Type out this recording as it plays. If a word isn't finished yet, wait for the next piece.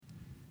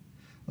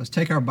Let's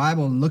take our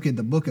Bible and look at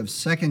the book of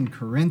 2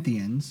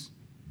 Corinthians,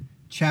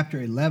 chapter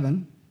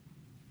 11.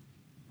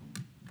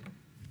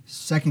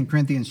 2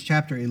 Corinthians,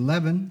 chapter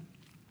 11.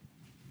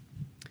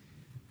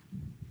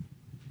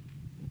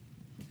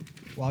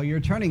 While you're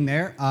turning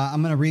there,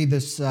 I'm going to read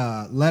this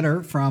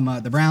letter from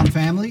the Brown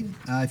family.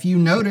 If you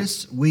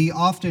notice, we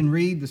often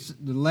read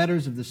the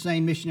letters of the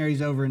same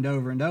missionaries over and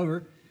over and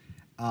over,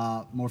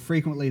 more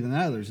frequently than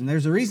others. And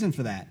there's a reason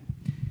for that.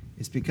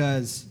 It's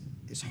because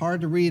it's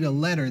hard to read a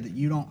letter that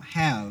you don't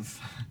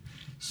have.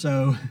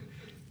 So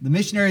the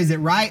missionaries that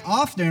write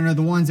often are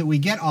the ones that we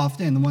get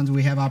often, the ones that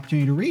we have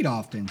opportunity to read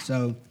often.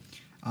 So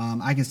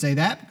I can say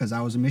that because I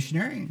was a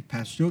missionary, and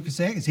Pastor Stuart can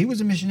say it because he was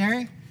a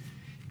missionary.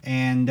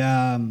 And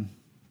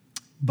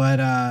But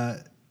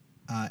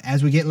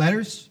as we get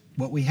letters,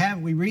 what we have,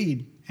 we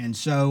read. And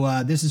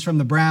so this is from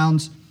the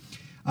Browns,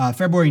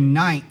 February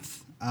 9th.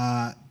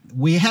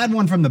 We had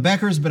one from the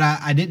Beckers, but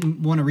I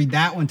didn't want to read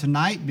that one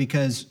tonight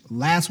because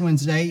last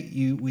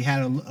Wednesday we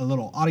had a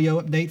little audio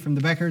update from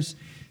the Beckers.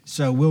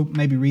 So we'll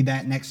maybe read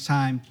that next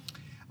time.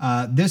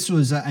 This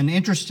was an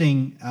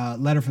interesting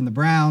letter from the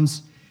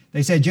Browns.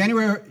 They said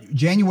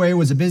January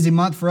was a busy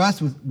month for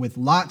us with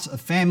lots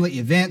of family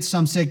events,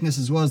 some sickness,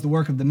 as well as the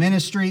work of the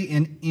ministry.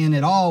 And in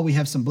it all, we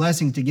have some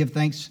blessings to give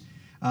thanks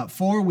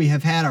for. We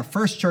have had our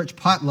first church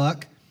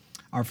potluck,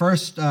 our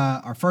first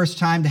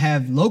time to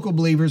have local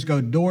believers go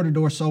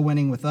door-to-door soul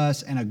winning with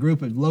us, and a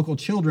group of local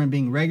children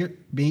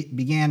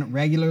began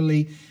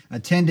regularly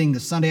attending the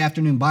Sunday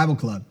afternoon Bible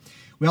club.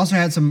 We also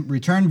had some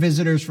return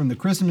visitors from the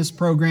Christmas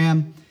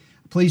program.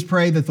 Please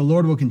pray that the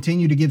Lord will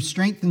continue to give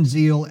strength and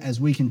zeal as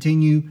we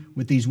continue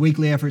with these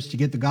weekly efforts to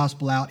get the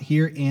gospel out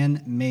here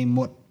in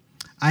Maymut.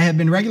 I have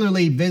been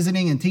regularly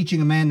visiting and teaching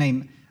a man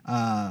named,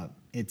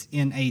 it's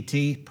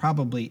N-A-T,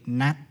 probably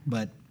Nat,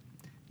 but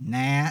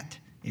Nat,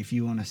 if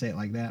you want to say it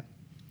like that,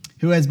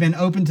 who has been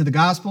open to the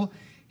gospel.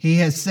 He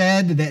has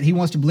said that he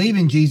wants to believe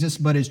in Jesus,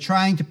 but is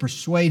trying to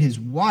persuade his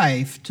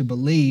wife to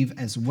believe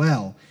as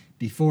well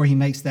before he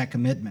makes that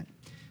commitment.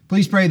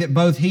 Please pray that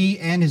both he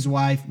and his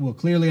wife will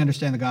clearly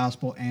understand the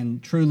gospel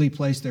and truly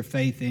place their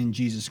faith in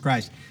Jesus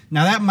Christ.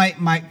 Now that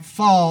might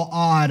fall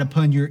odd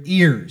upon your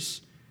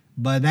ears,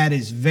 but that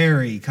is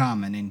very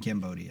common in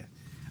Cambodia.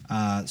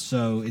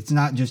 So it's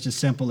not just as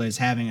simple as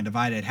having a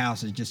divided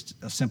house. It's just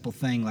a simple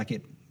thing like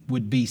it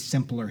would be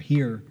simpler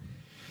here.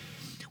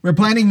 We're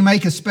planning to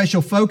make a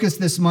special focus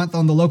this month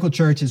on the local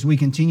church as we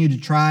continue to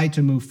try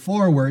to move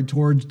forward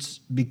towards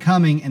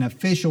becoming an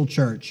official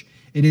church.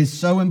 It is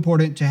so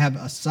important to have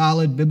a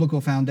solid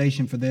biblical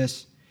foundation for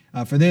this,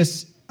 so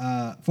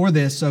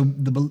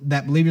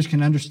that believers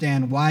can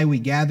understand why we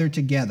gather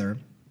together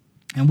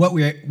and what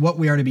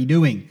we are to be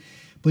doing.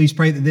 Please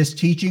pray that this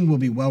teaching will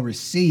be well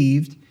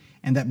received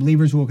and that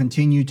believers will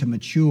continue to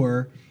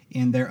mature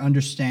in their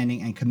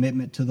understanding and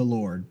commitment to the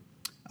Lord.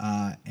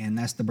 And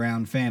that's the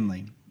Brown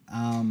family.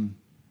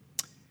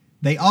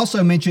 They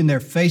also mentioned their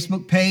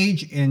Facebook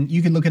page, and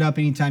you can look it up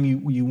anytime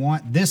you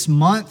want. This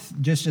month,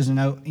 just as a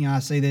note, I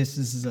say this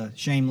is a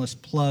shameless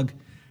plug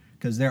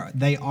because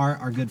they are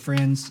our good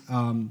friends.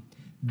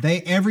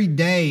 Every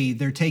day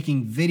they're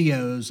taking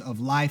videos of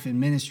life and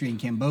ministry in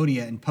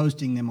Cambodia and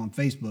posting them on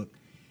Facebook,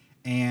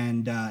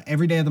 and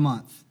every day of the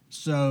month.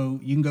 So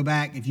you can go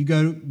back if you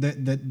go.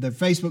 The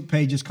Facebook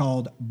page is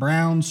called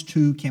Browns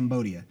to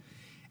Cambodia.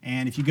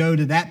 And if you go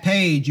to that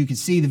page, you can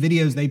see the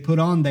videos they put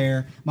on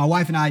there. My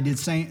wife and I did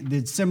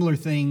similar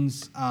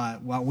things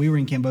while we were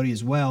in Cambodia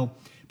as well.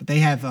 But they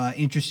have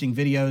interesting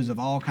videos of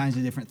all kinds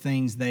of different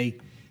things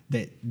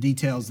that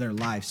details their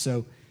life.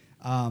 So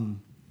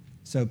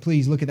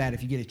please look at that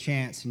if you get a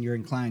chance and you're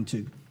inclined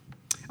to.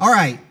 All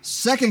right,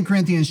 2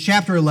 Corinthians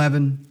chapter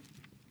 11.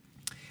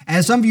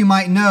 As some of you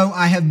might know,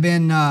 I have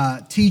been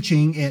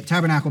teaching at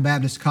Tabernacle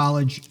Baptist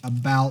College I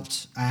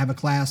have a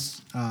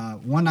class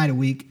one night a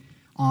week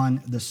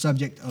on the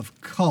subject of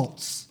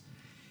cults.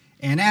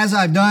 And as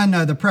I've done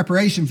the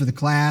preparation for the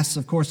class,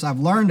 of course, I've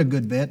learned a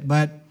good bit,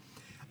 but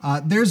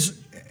there's,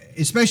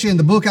 especially in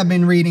the book I've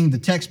been reading, the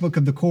textbook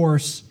of the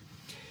course,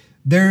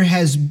 there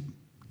has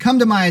come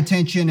to my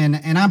attention,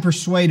 and I'm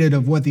persuaded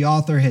of what the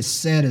author has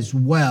said as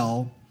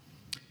well,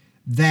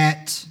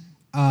 that,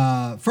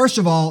 first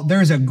of all,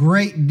 there's a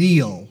great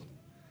deal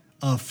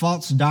of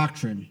false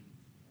doctrine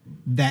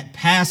that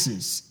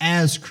passes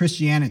as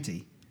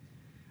Christianity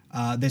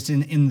that's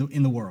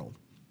in the world.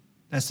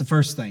 That's the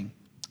first thing.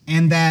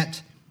 And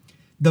that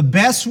the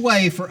best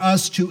way for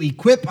us to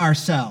equip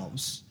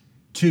ourselves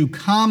to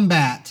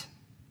combat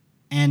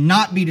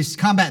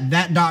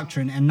that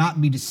doctrine and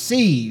not be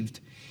deceived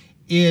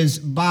is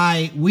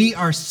by we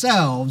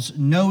ourselves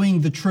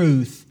knowing the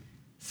truth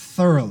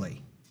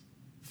thoroughly.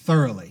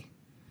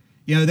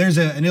 There's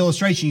an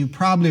illustration you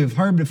probably have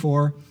heard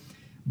before,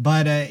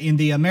 but in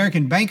the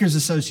American Bankers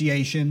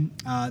Association,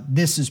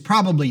 this is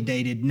probably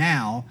dated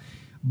now,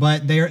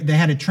 but they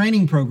had a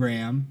training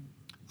program.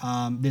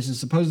 This is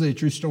supposedly a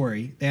true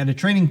story. They had a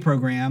training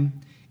program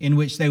in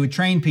which they would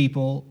train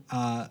people,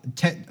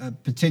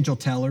 potential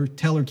teller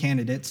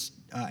candidates,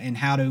 in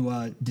how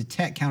to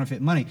detect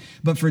counterfeit money.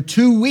 But for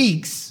 2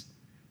 weeks,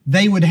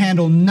 they would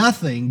handle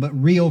nothing but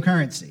real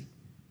currency.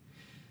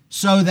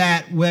 So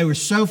that they were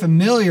so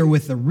familiar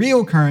with the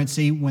real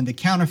currency, when the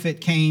counterfeit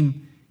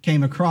came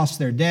across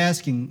their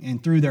desk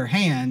and through their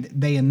hand,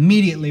 they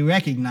immediately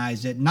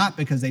recognized it, not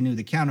because they knew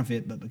the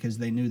counterfeit, but because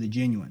they knew the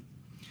genuine.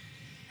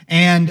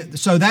 And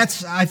so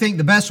that's, I think,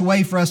 the best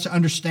way for us to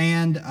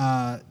understand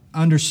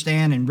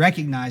and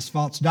recognize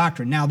false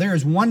doctrine. Now, there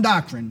is one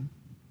doctrine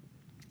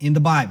in the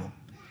Bible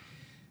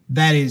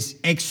that is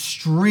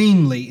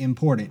extremely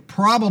important,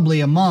 probably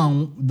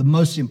among the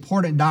most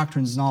important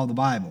doctrines in all the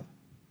Bible.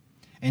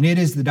 And it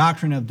is the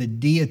doctrine of the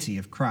deity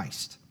of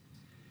Christ.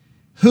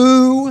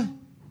 Who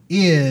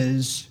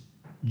is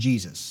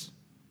Jesus?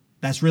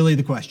 That's really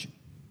the question.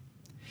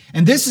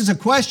 And this is a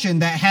question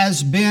that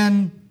has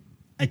been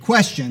a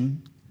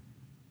question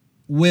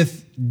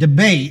with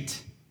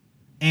debate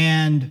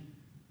and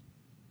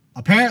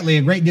apparently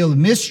a great deal of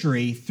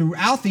mystery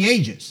throughout the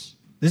ages.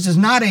 This is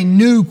not a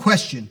new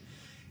question.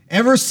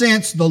 Ever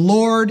since the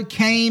Lord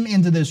came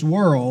into this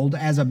world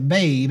as a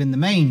babe in the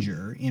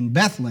manger in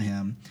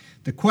Bethlehem,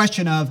 the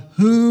question of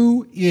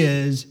who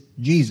is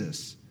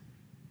Jesus,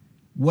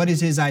 what is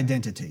his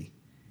identity,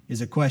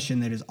 is a question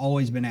that has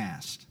always been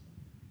asked.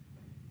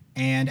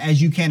 And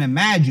as you can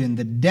imagine,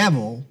 the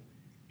devil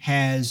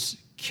has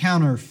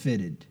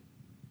counterfeited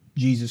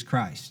Jesus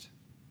Christ.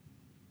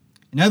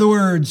 In other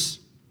words,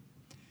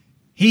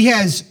 he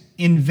has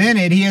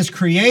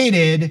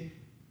created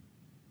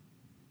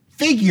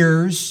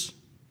figures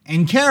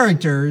and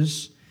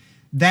characters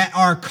that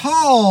are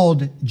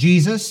called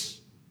Jesus,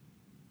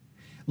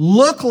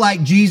 look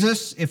like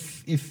Jesus,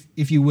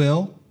 if you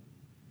will.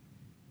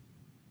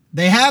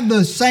 They have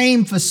the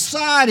same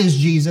facade as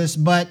Jesus,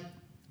 but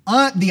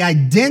the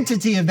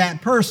identity of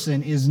that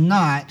person is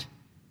not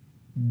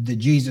the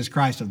Jesus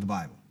Christ of the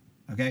Bible.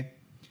 Okay?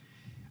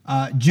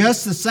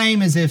 Just the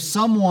same as if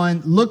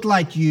someone looked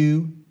like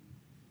you,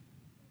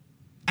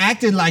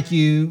 acted like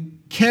you,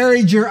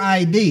 carried your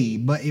ID,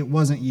 but it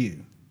wasn't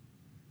you.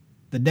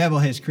 The devil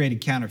has created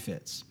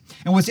counterfeits.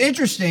 And what's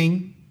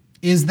interesting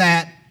is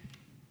that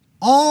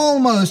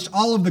almost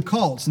all of the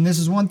cults, and this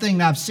is one thing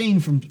that I've seen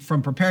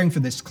from preparing for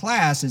this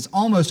class, is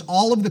almost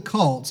all of the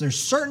cults, there's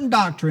certain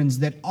doctrines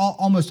that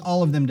almost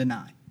all of them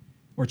deny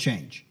or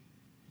change.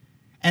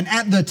 And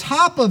at the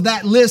top of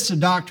that list of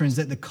doctrines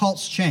that the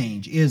cults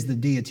change is the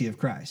deity of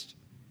Christ.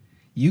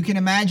 You can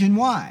imagine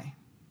why.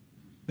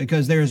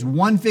 Because there is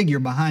one figure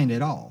behind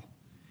it all.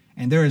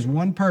 And there is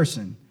one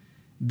person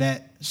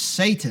that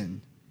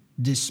Satan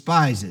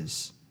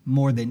despises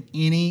more than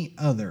any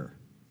other.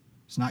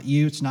 It's not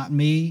you, it's not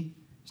me,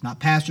 it's not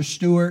Pastor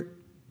Stewart.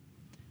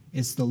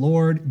 It's the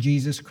Lord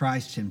Jesus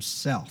Christ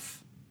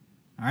himself.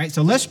 All right,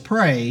 so let's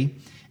pray,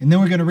 and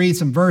then we're going to read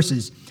some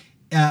verses.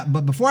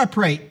 But before I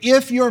pray,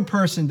 if you're a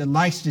person that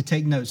likes to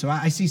take notes, so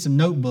I see some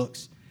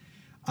notebooks.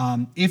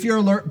 If you're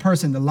a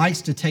person that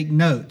likes to take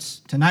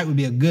notes, tonight would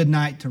be a good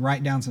night to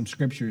write down some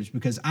scriptures,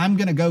 because I'm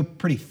going to go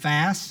pretty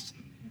fast.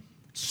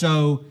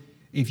 So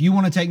if you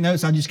want to take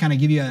notes, I'll just kind of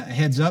give you a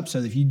heads up,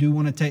 so that if you do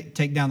want to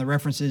take down the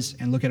references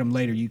and look at them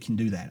later, you can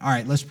do that. All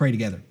right, let's pray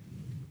together.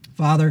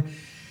 Father,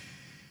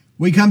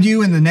 we come to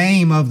you in the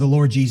name of the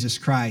Lord Jesus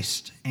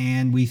Christ,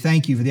 and we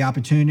thank you for the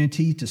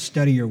opportunity to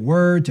study your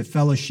word, to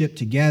fellowship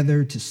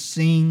together, to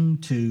sing,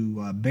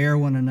 to bear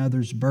one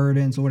another's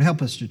burdens. Lord,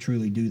 help us to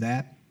truly do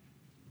that.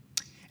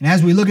 And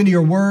as we look into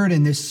your word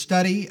in this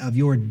study of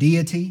your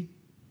deity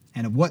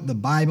and of what the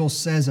Bible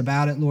says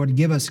about it, Lord,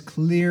 give us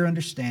clear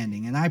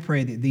understanding. And I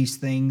pray that these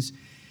things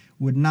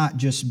would not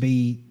just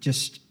be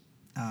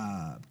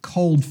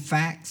cold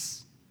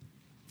facts,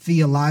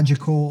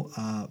 theological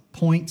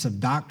points of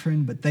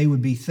doctrine, but they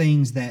would be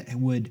things that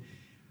would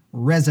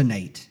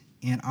resonate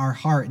in our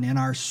heart and in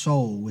our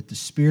soul with the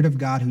Spirit of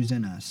God who's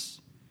in us.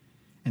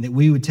 And that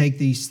we would take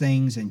these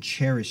things and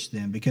cherish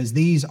them, because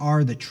these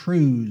are the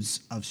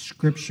truths of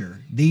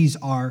Scripture. These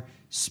are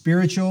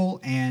spiritual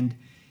and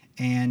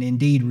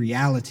indeed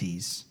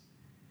realities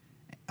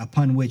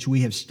upon which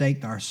we have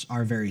staked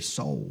our very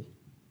soul.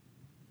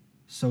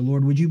 So,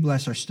 Lord, would you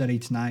bless our study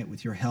tonight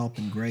with your help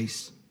and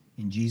grace?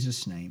 In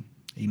Jesus' name,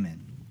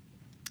 amen.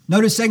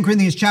 Notice 2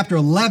 Corinthians chapter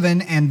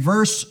 11 and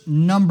verse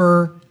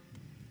number,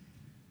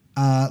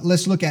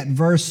 let's look at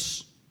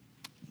verse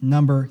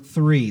number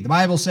 3. The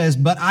Bible says,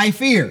 "But I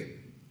fear,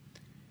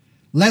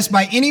 lest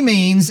by any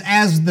means,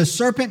 as the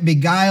serpent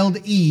beguiled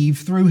Eve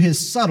through his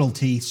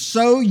subtlety,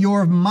 so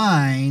your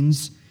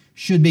minds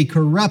should be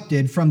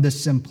corrupted from the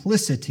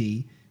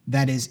simplicity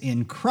that is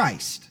in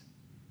Christ.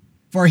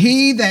 For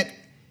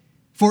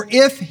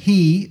if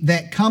he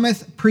that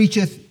cometh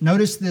preacheth,"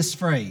 notice this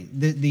phrase,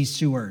 these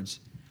two words,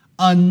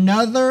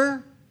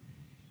 "another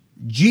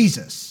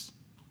Jesus,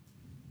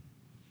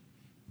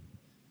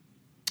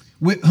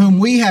 whom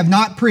we have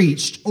not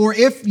preached, or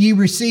if ye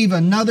receive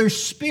another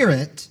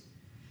spirit,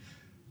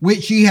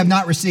 which ye have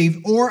not received,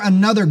 or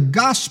another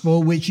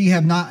gospel which ye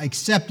have not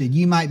accepted,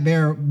 ye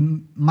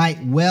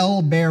might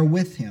well bear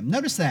with him."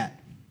 Notice that.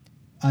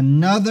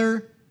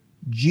 Another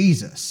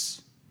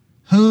Jesus,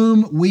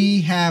 whom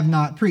we have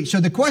not preached. So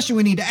the question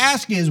we need to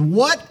ask is,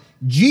 what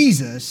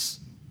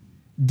Jesus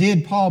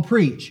did Paul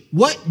preach?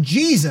 What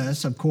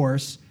Jesus, of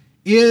course,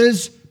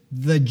 is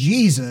the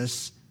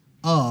Jesus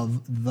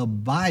of the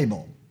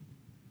Bible.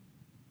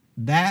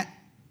 That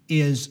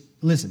is,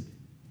 listen,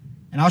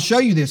 and I'll show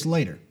you this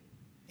later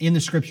in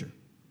the scripture.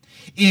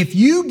 If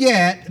you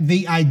get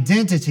the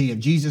identity of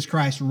Jesus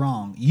Christ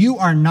wrong, you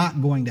are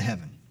not going to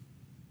heaven.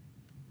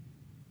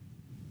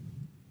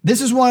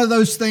 This is one of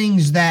those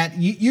things that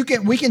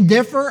we can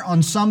differ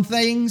on some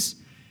things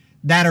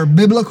that are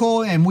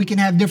biblical, and we can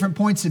have different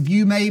points of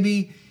view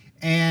maybe.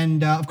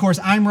 And of course,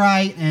 I'm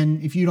right,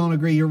 and if you don't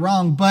agree, you're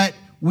wrong. But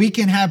we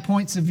can have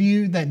points of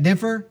view that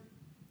differ.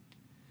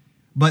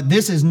 But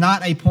this is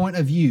not a point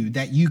of view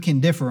that you can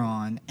differ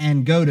on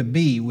and go to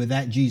be with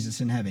that Jesus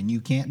in heaven.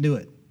 You can't do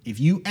it. If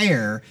you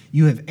err,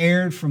 you have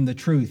erred from the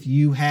truth.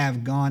 You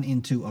have gone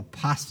into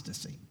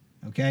apostasy.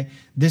 Okay?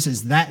 This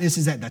is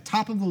at the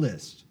top of the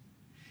list.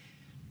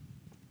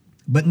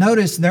 But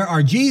notice there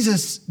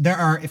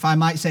are, if I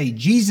might say,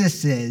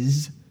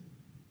 Jesuses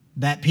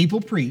that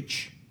people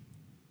preach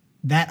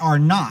that are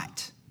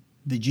not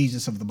the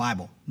Jesus of the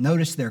Bible.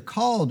 Notice they're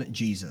called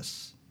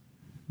Jesus,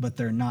 but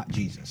they're not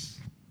Jesus.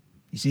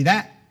 You see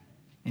that?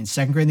 In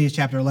 2 Corinthians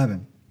chapter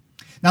 11.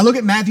 Now look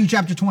at Matthew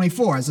chapter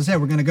 24. As I said,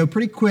 we're going to go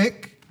pretty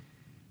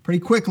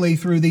quickly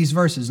through these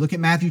verses. Look at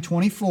Matthew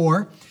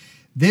 24.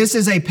 This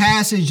is a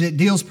passage that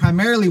deals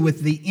primarily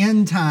with the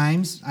end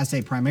times. I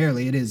say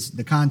primarily,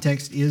 the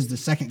context is the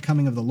second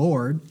coming of the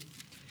Lord.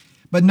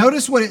 But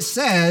notice what it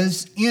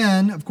says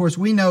of course,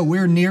 we know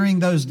we're nearing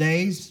those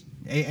days.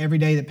 Every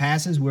day that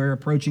passes, we're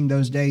approaching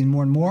those days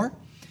more and more.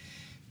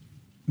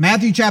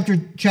 Matthew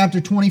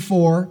chapter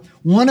 24,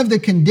 one of the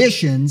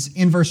conditions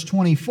in verse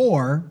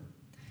 24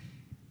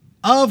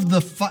 of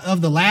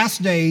the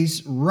last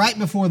days right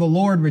before the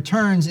Lord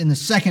returns in the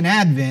second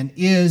advent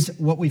is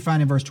what we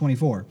find in verse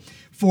 24.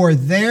 For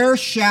there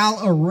shall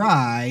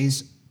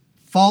arise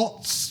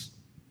false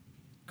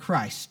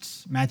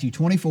Christs. Matthew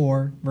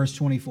 24, verse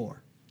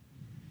 24.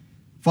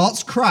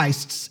 False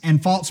Christs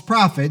and false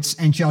prophets,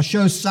 and shall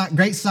show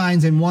great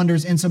signs and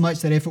wonders, insomuch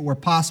that if it were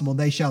possible,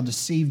 they shall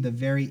deceive the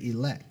very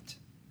elect.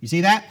 You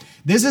see that?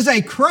 This is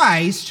a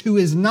Christ who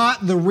is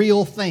not the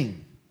real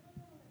thing.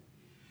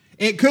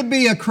 It could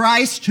be a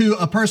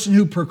person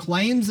who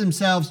proclaims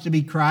themselves to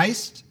be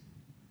Christ,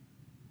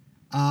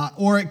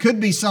 or it could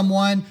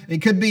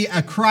be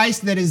a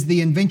Christ that is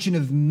the invention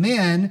of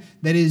men,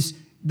 that is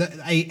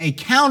a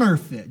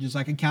counterfeit, just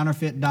like a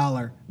counterfeit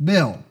dollar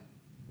bill.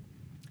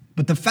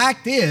 But the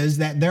fact is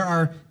that there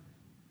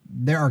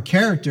are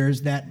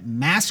characters that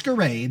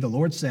masquerade, the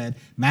Lord said,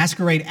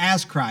 masquerade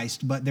as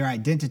Christ, but their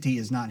identity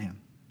is not him.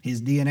 His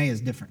DNA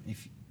is different,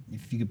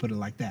 if you could put it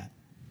like that.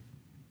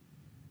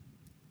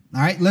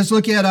 All right, let's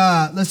look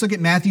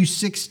at Matthew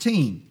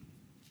 16.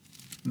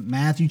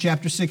 Matthew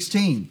chapter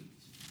 16.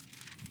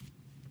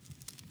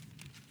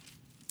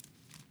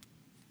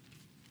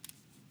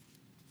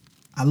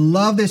 I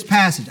love this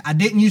passage. I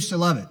didn't used to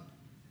love it.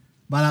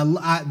 But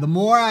the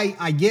more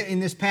I get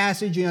in this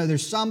passage,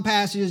 there's some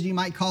passages, you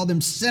might call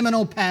them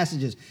seminal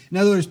passages. In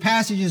other words,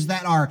 passages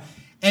that are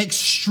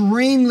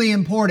extremely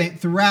important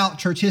throughout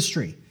church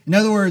history. In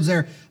other words,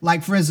 they're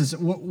like, for instance,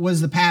 what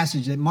was the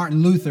passage that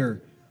Martin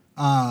Luther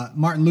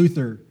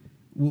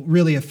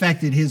really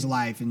affected his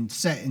life and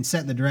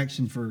set the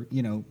direction for,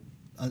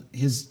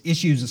 his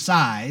issues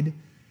aside.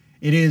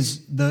 It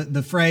is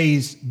the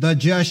phrase, the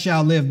just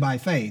shall live by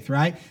faith,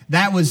 right?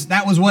 That was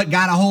what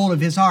got a hold of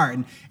his heart.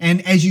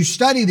 And as you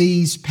study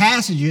these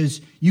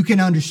passages, you can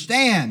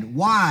understand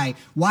why.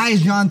 Why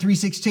is John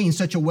 3:16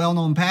 such a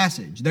well-known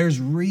passage? There's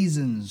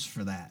reasons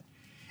for that.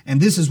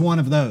 And this is one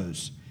of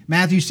those.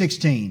 Matthew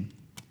 16.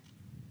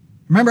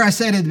 Remember I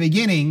said at the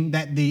beginning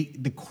that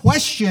the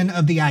question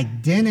of the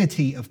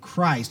identity of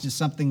Christ is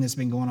something that's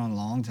been going on a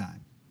long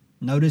time.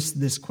 Notice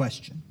this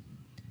question.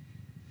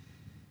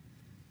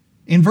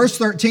 In verse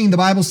 13, the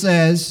Bible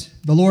says,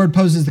 the Lord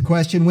poses the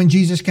question, when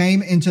Jesus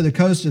came into the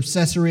coast of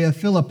Caesarea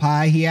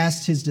Philippi, he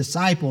asked his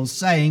disciples,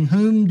 saying,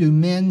 whom do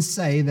men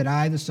say that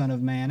I, the Son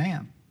of Man,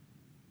 am?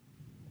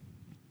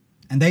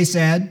 And they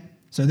said,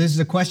 so this is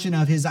a question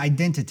of his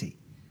identity.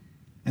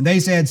 And they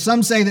said,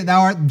 some say that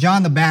thou art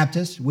John the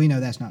Baptist. We know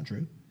that's not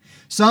true.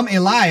 Some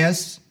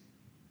Elias,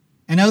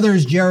 and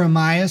others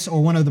Jeremiah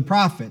or one of the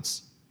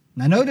prophets.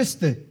 Now notice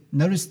the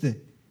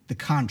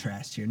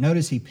contrast here.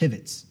 Notice he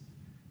pivots.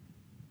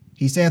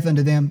 He saith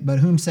unto them, but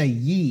whom say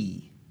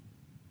ye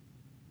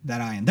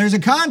that I am? There's a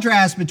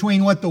contrast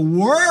between what the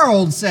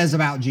world says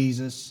about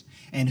Jesus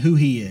and who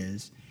he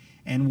is,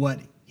 and what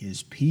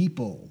his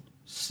people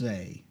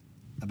say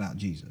about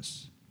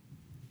Jesus.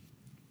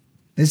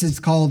 This is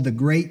called the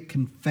Great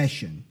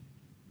Confession.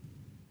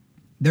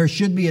 There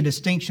should be a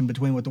distinction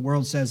between what the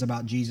world says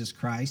about Jesus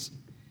Christ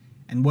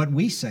and what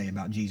we say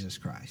about Jesus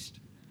Christ.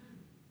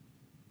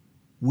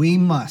 We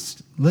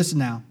must, listen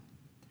now,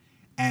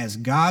 as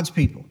God's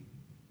people,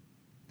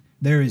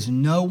 there is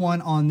no one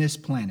on this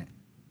planet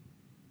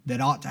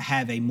that ought to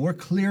have a more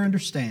clear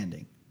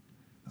understanding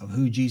of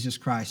who Jesus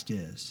Christ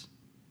is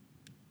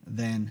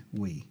than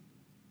we.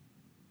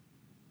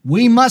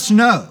 We must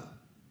know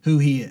who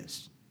he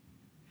is.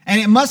 And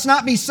it must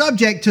not be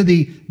subject to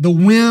the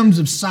whims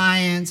of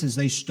science as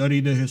they study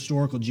the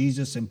historical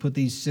Jesus and put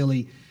these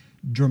silly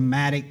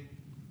dramatic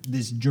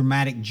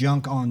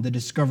junk on the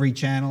Discovery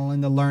Channel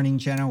and the Learning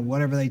Channel,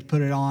 whatever they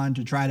put it on,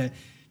 to try to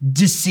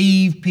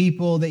deceive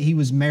people that he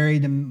was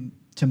married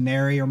to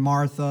Mary or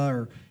Martha,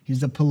 or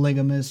he's a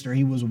polygamist, or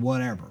he was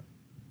whatever.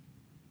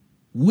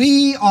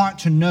 We ought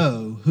to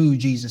know who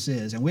Jesus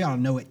is, and we ought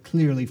to know it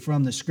clearly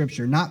from the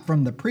Scripture, not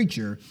from the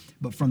preacher,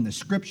 but from the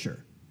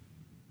Scripture.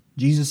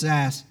 Jesus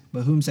asked,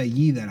 "But whom say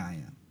ye that I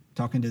am?"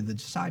 Talking to the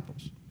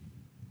disciples.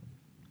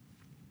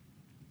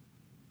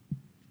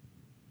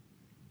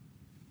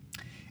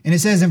 And it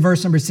says in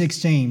verse number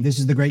 16, this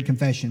is the great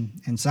confession.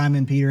 And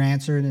Simon Peter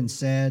answered and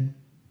said,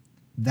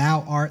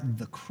 "Thou art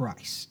the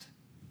Christ,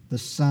 the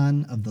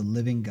Son of the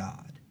living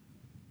God."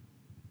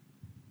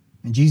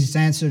 And Jesus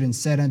answered and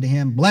said unto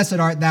him, "Blessed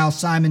art thou,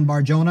 Simon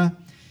Bar-Jonah,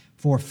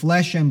 for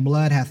flesh and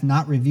blood hath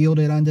not revealed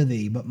it unto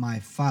thee, but my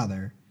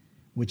Father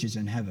which is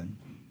in heaven."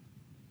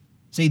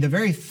 See, the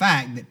very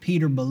fact that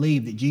Peter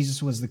believed that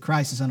Jesus was the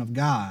Christ, the Son of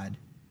God,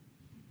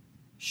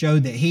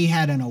 showed that he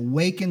had an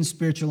awakened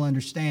spiritual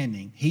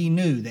understanding. He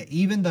knew that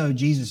even though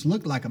Jesus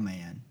looked like a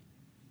man,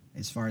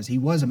 as far as he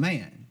was a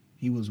man,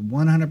 he was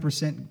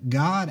 100%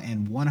 God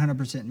and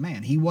 100%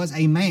 man. He was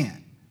a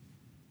man.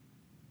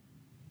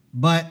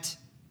 But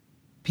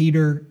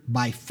Peter,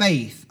 by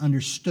faith,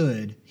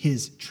 understood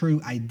his true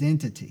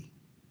identity.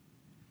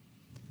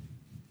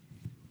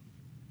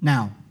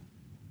 Now,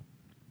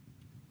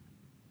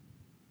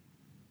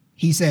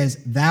 he says,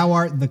 "Thou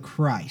art the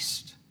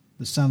Christ,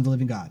 the Son of the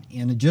living God."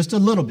 In just a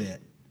little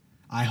bit,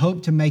 I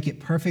hope to make it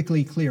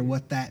perfectly clear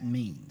what that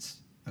means,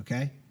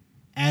 okay,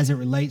 as it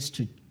relates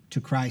to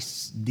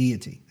Christ's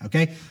deity,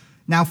 okay?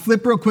 Now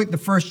flip real quick to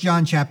 1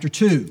 John chapter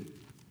 2.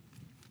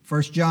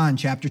 1 John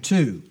chapter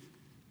 2.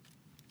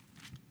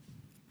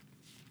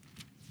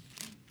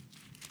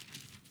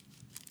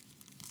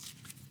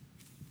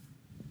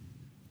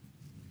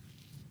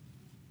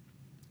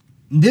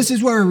 This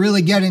is where we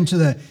really get into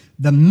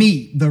the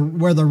meat,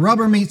 where the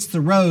rubber meets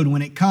the road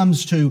when it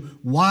comes to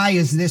why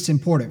is this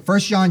important.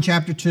 1 John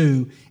chapter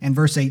 2 and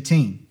verse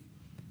 18.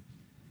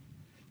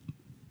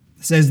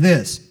 It says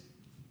this,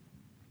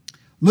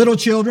 "Little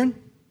children,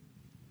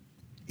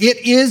 it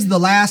is the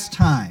last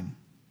time.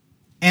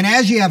 And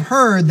as ye have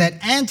heard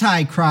that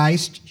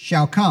Antichrist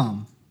shall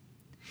come,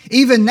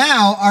 even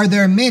now are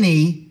there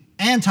many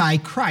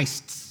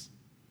Antichrists,"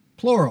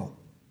 plural.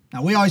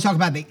 Now, we always talk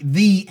about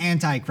the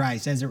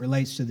Antichrist as it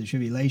relates to the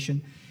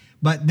tribulation,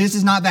 but this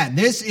is not that.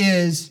 This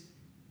is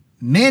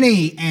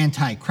many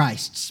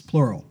Antichrists,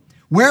 plural,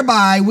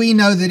 "whereby we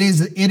know that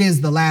it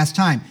is the last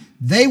time.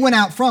 They went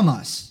out from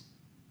us,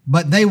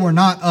 but they were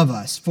not of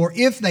us. For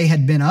if they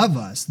had been of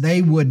us,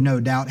 they would no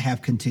doubt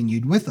have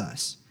continued with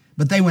us.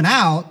 But they went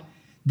out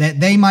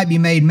that they might be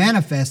made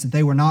manifest that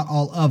they were not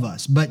all of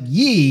us. But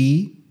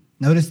ye,"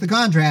 notice the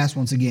contrast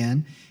once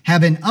again,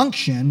 "have an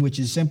unction," which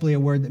is simply a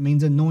word that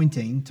means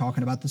anointing,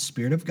 talking about the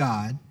Spirit of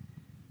God,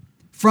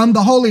 "from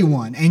the Holy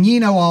One, and ye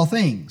know all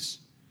things.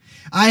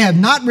 I have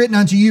not written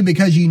unto you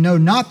because ye know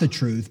not the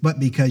truth, but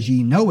because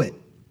ye know it,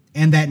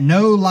 and that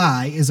no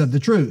lie is of the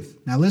truth."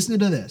 Now listen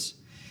to this.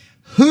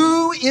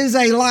 "Who is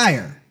a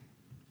liar,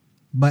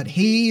 but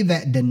he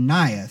that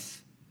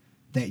denieth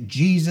that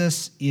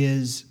Jesus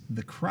is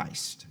the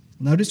Christ?"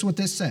 Notice what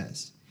this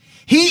says.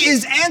 He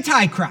is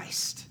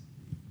Antichrist,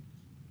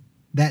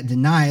 that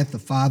denieth the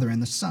Father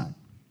and the Son.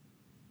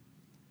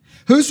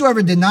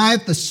 "Whosoever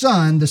denieth the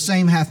Son, the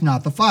same hath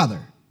not the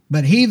Father.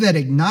 But he that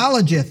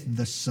acknowledgeth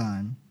the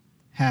Son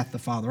hath the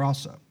Father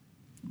also."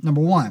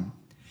 Number one,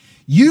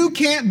 you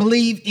can't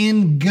believe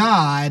in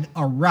God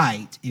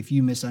aright if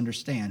you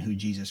misunderstand who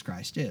Jesus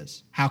Christ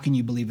is. How can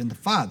you believe in the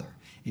Father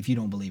if you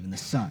don't believe in the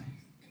Son?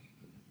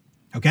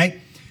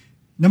 Okay?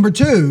 Number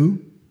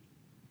two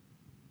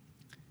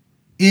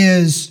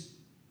is,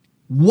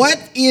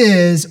 what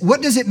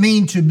does it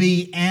mean to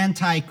be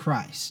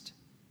Antichrist?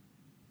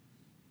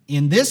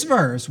 In this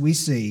verse, we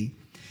see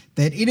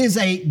that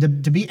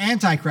to be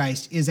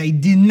Antichrist is a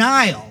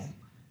denial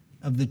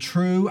of the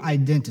true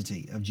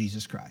identity of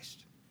Jesus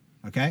Christ.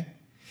 Okay?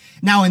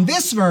 Now, in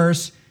this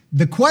verse,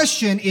 the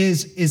question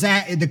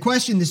the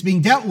question that's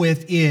being dealt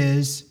with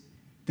is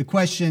the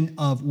question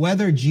of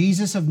whether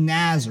Jesus of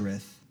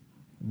Nazareth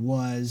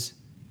was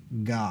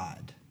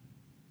God,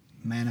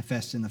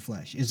 manifest in the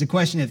flesh. Is the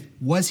question of,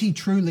 was he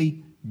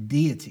truly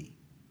deity?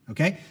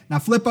 Okay? Now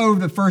flip over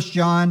to 1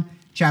 John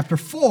chapter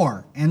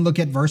 4 and look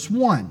at verse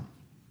 1.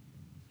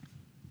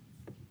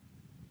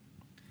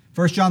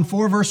 1 John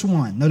 4 verse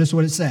 1. Notice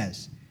what it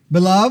says.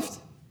 "Beloved,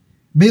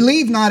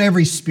 believe not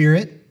every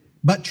spirit,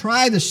 but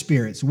try the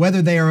spirits,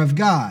 whether they are of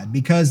God,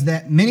 because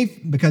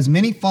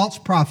many false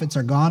prophets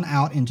are gone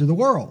out into the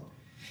world.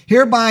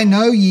 Hereby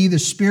know ye the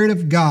Spirit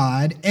of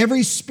God.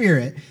 Every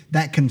spirit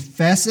that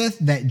confesseth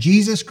that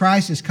Jesus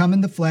Christ is come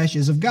in the flesh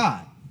is of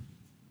God.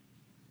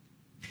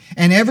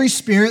 And every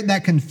spirit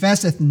that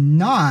confesseth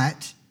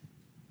not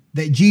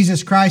that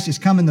Jesus Christ is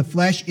come in the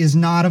flesh is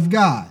not of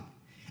God.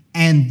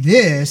 And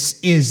this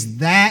is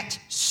that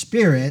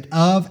spirit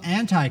of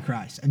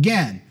Antichrist.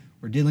 Again,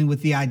 we're dealing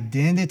with the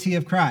identity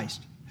of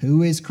Christ.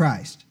 Who is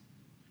Christ?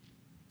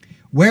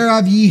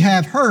 Whereof ye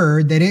have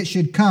heard that it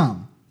should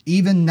come,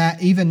 even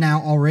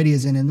now already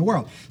is in the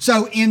world.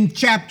 So in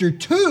chapter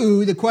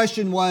 2, the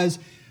question was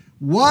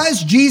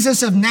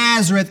Jesus of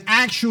Nazareth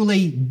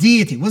actually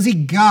deity? Was he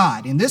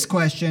God? In this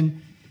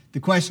question, the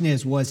question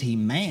is, was he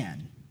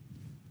man?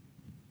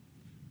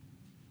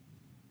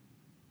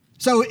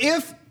 So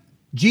if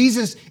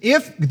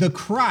the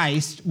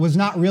Christ was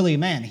not really a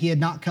man, he had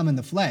not come in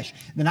the flesh,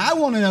 then I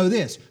want to know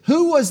this.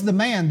 Who was the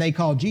man they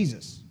called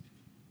Jesus?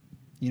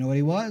 You know what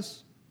he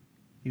was?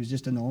 He was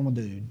just a normal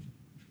dude,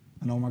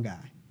 a normal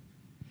guy.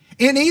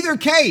 In either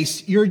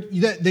case,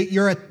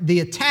 the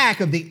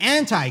attack of the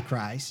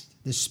Antichrist,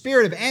 the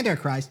spirit of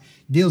Antichrist,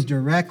 deals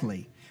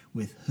directly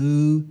with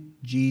who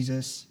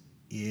Jesus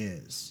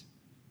is.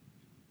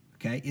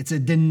 Okay? It's a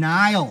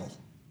denial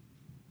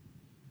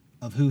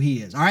of who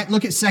he is. All right,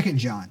 look at 2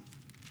 John.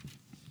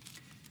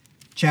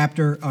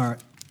 Chapter,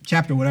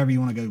 whatever you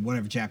want to go,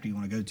 whatever chapter you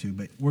want to go to,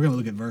 but we're going to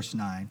look at verse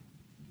 9.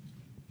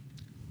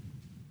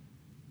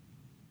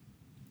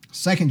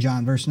 2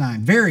 John, verse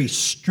 9. Very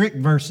strict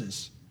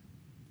verses.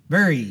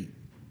 Very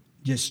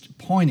just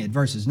pointed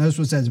verses. Notice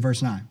what it says in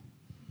verse 9.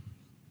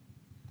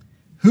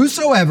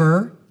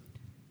 Whosoever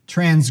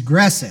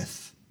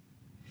transgresseth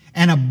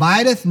and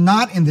abideth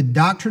not in the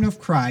doctrine of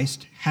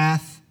Christ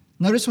hath,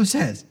 notice what it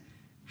says,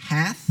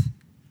 hath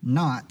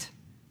not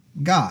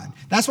God.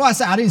 That's why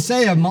I didn't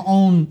say of my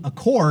own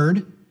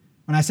accord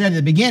when I said at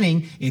the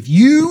beginning, if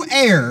you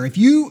err, if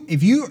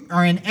you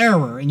are in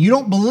error and you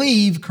don't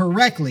believe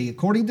correctly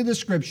according to the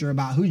scripture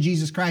about who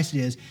Jesus Christ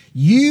is,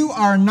 you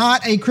are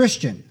not a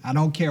Christian. I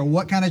don't care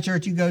what kind of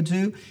church you go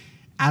to.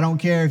 I don't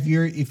care if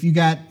you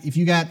got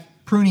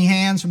pruny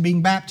hands from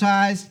being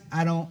baptized.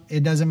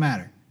 It doesn't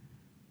matter.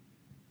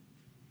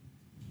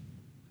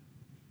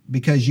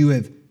 Because you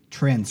have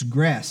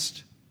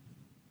transgressed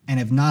and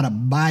have not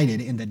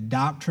abided in the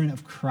doctrine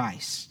of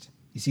Christ.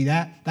 You see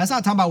that? That's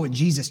not talking about what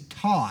Jesus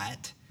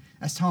taught.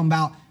 That's talking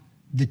about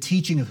the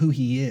teaching of who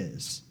he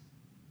is.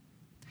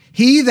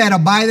 He that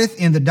abideth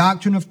in the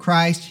doctrine of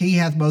Christ, he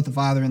hath both the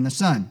Father and the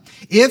Son.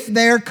 If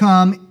there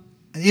come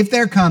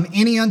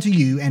any unto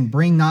you and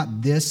bring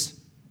not this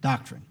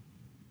doctrine,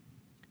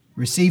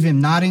 receive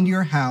him not into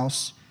your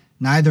house,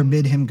 neither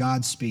bid him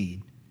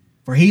Godspeed.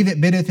 For he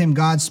that biddeth him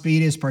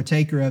Godspeed is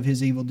partaker of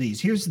his evil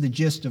deeds. Here's the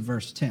gist of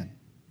verse 10.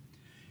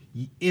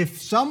 If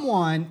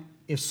someone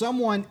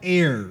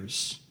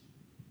errs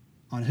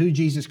on who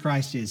Jesus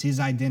Christ is, his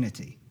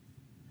identity,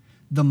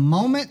 the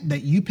moment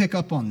that you pick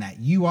up on that,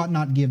 you ought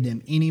not give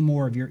them any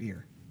more of your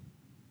ear.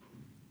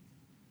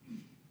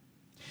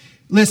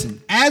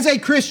 Listen, as a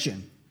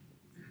Christian,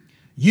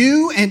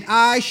 you and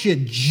I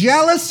should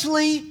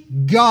jealously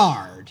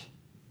guard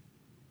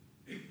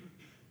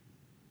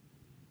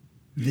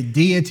the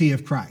deity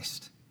of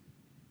Christ.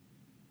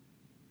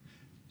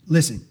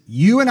 Listen,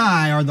 you and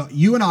I are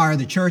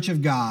the church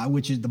of God,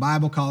 which is the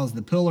Bible calls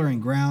the pillar and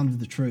ground of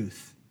the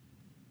truth.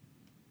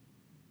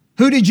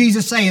 Who did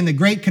Jesus say in the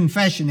great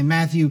confession in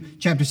Matthew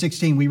chapter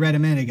 16 we read a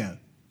minute ago?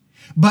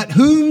 But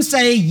whom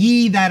say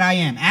ye that I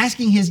am?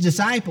 Asking his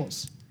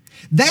disciples.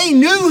 They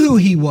knew who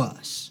he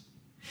was.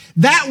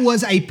 That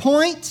was a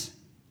point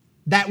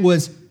that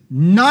was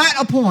not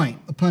a point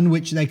upon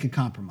which they could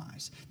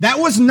compromise. That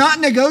was not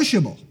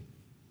negotiable.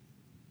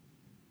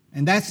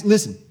 And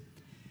listen,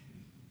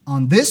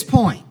 on this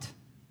point,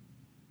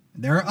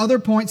 there are other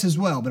points as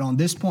well, but on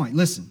this point,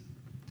 listen.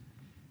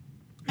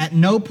 At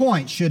no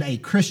point should a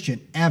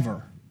Christian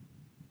ever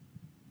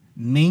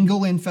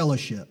mingle in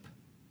fellowship,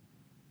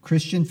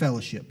 Christian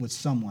fellowship, with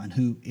someone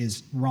who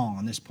is wrong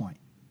on this point.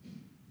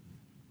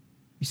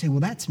 You say, well,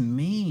 that's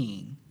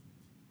mean.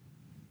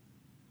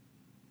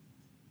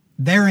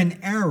 They're in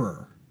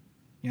error.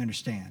 You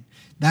understand?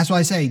 That's why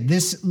I say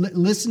this.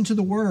 Listen to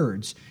the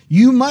words.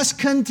 You must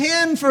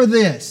contend for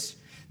this.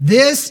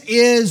 This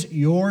is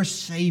your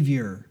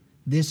Savior.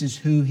 This is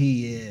who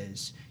he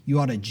is. You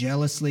ought to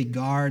jealously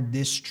guard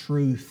this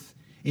truth.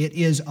 It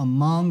is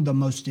among the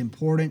most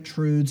important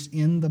truths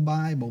in the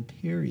Bible,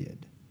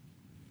 period.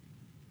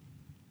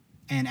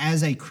 And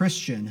as a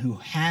Christian who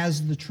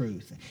has the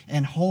truth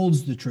and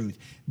holds the truth,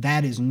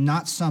 that is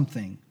not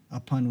something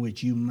upon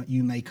which you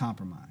may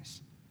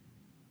compromise.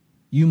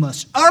 You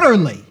must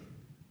utterly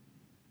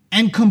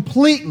and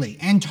completely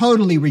and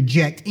totally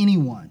reject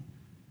anyone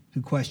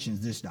who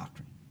questions this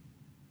doctrine.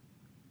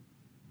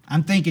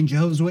 I'm thinking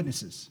Jehovah's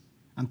Witnesses.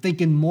 I'm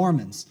thinking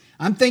Mormons.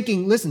 I'm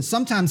thinking, listen,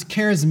 sometimes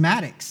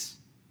charismatics.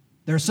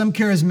 There are some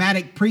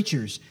charismatic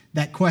preachers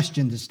that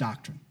question this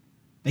doctrine.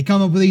 They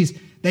come up with these,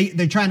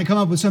 they're trying to come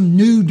up with some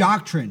new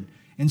doctrine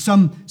and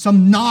some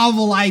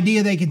novel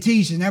idea they can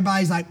teach, and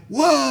everybody's like,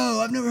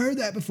 whoa, I've never heard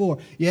that before.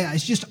 Yeah,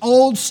 it's just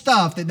old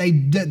stuff that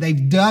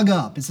they've dug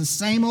up. It's the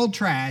same old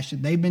trash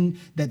that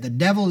the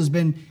devil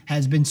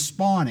has been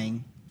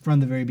spawning from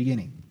the very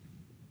beginning.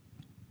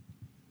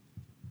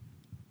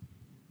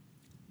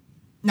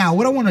 Now,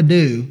 what I want to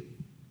do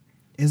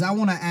is I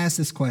want to ask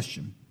this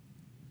question.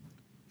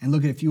 and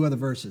look at a few other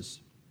verses.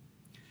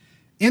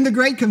 In the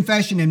great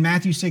confession in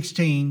Matthew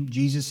 16,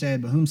 Jesus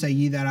said, "But whom say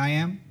ye that I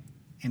am?"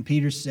 And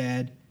Peter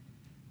said,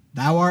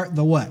 "Thou art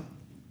the what?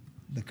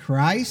 The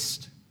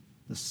Christ,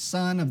 the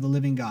Son of the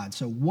living God."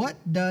 So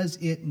what does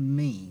it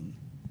mean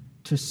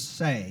to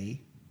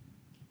say,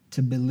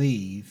 to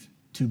believe,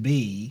 to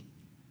be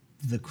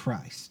the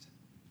Christ,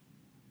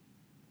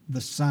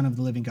 the Son of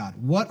the living God?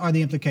 What are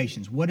the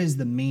implications? What is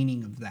the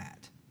meaning of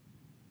that?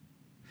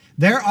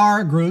 There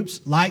are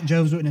groups like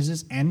Jehovah's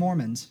Witnesses and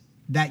Mormons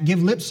that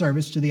give lip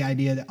service to the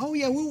idea that, oh,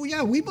 yeah, well,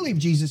 yeah, we believe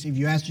Jesus. If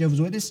you ask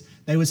Jehovah's Witness,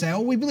 they would say, oh,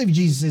 we believe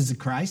Jesus is the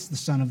Christ, the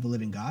Son of the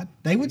living God.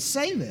 They would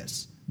say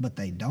this, but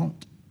they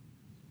don't.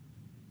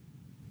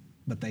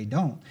 But they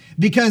don't.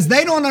 Because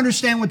they don't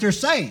understand what they're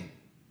saying.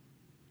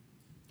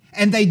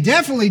 And they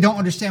definitely don't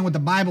understand what the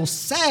Bible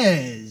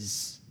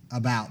says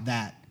about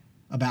that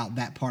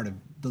part of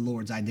the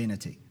Lord's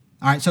identity.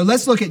 All right, so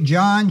let's look at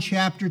John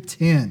chapter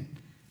 10.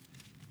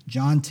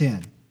 John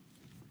 10.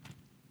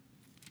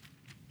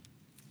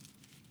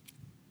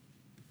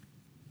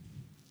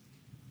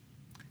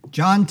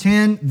 John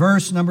 10,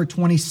 verse number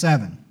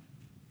 27.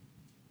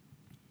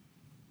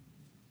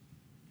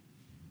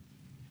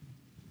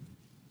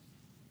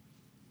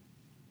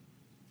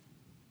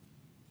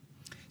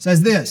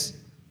 Says this,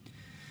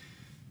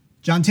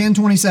 John 10,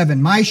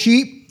 27, "My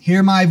sheep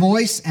hear my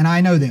voice, and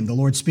I know them," the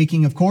Lord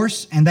speaking, of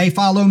course, "and they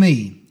follow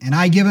me. And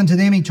I give unto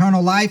them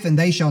eternal life, and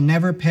they shall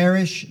never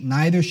perish,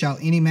 neither shall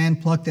any man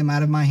pluck them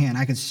out of my hand."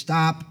 I could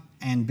stop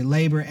and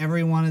belabor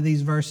every one of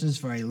these verses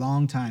for a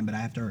long time, but I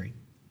have to hurry.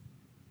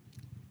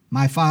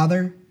 "My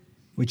Father,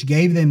 which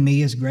gave them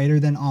me, is greater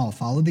than all."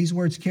 Follow these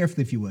words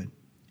carefully if you would.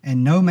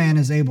 "And no man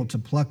is able to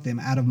pluck them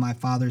out of my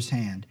Father's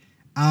hand.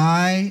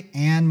 I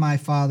and my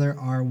Father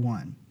are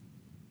one."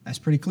 That's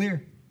pretty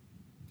clear.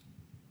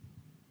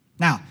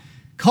 Now,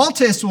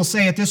 cultists will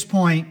say at this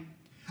point,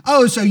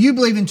 oh, so you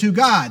believe in two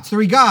gods,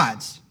 three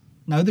gods.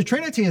 No, the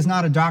Trinity is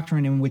not a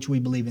doctrine in which we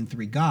believe in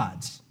three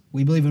gods.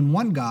 We believe in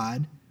one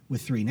God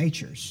with three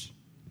natures,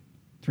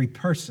 three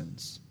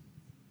persons.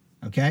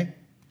 Okay?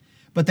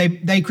 But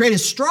they create a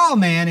straw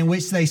man in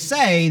which they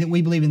say that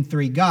we believe in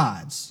three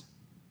gods.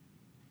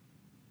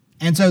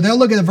 And so they'll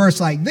look at a verse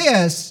like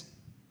this,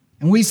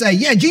 and we say,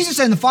 yeah, Jesus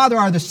and the Father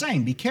are the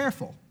same. Be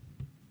careful.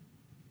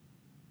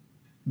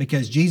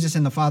 Because Jesus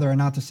and the Father are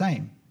not the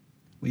same.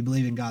 We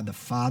believe in God the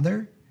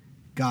Father,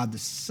 God the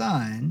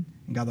Son,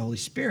 and God the Holy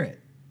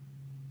Spirit.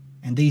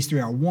 And these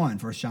three are one,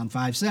 1 John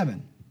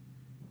 5:7.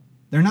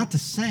 They're not the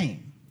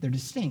same. They're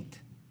distinct.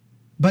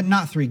 But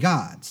not three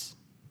gods.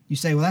 You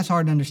say, well, that's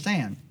hard to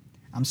understand.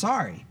 I'm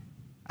sorry.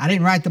 I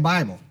didn't write the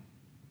Bible.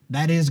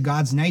 That is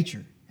God's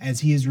nature as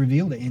he has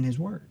revealed it in his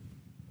word.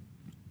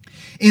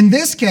 In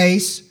this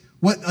case,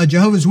 what a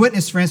Jehovah's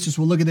Witness, for instance,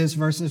 will look at this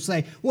verse and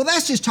say, well,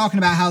 that's just talking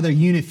about how they're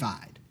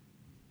unified.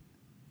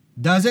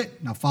 Does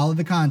it? Now follow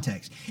the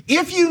context.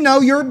 If you know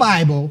your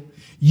Bible,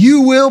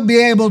 you will be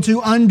able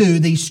to undo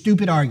these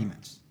stupid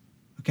arguments.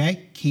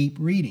 Okay? Keep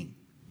reading.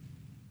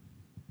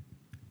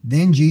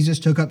 Then the Jews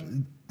took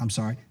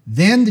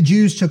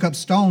up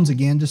stones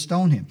again to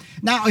stone him.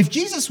 Now, if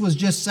Jesus was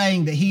just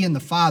saying that he and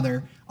the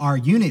Father are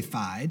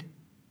unified,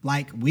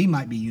 like we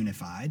might be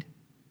unified,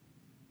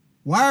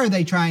 why are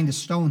they trying to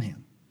stone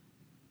him?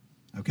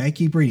 Okay,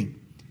 keep reading.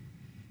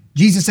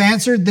 Jesus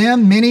answered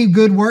them, "Many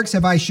good works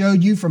have I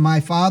showed you from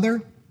my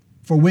Father.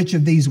 For which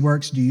of these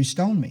works do you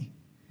stone me?"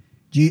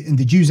 And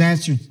the Jews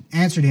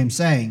answered him,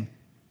 saying,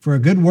 "For a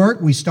good work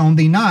we stone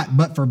thee not,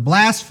 but for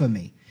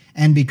blasphemy.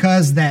 And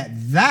because that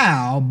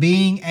thou,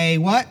 being a"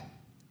 what?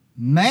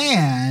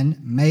 "Man,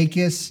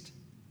 makest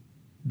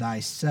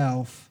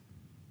thyself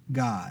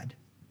God."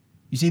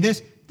 You see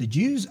this? The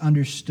Jews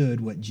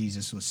understood what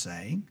Jesus was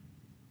saying.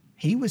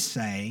 He was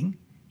saying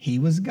he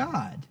was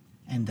God.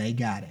 And they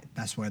got it.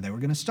 That's why they were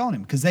going to stone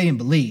him, because they didn't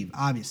believe,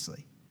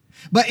 obviously.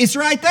 But it's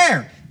right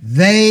there.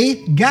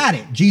 They got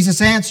it. Jesus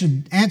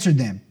answered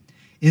them,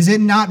 "Is it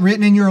not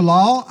written in your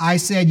law, I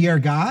said ye are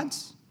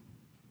gods?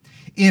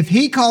 If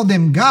he called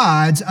them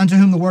gods, unto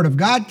whom the word of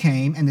God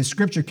came, and the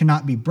scripture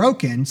cannot be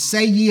broken,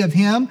 say ye of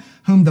him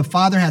whom the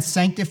Father hath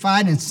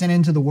sanctified and sent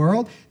into the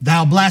world,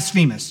 thou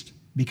blasphemest,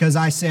 because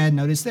I said,"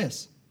 notice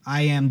this,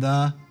 "I am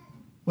the,"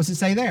 what's it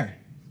say there?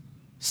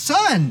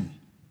 "Son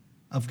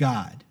of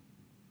God."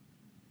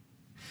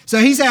 So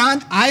he said,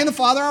 I and the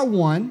Father are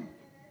one.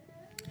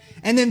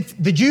 And then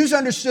the Jews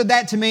understood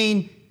that to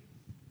mean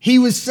he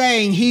was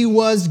saying he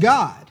was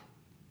God.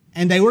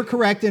 And they were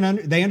correct, and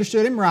they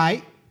understood him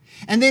right.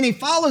 And then he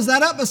follows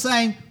that up by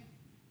saying,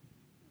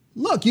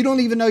 look, you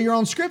don't even know your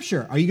own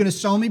scripture. Are you going to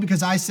stone me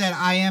because I said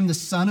I am the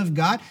Son of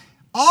God?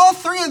 All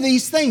three of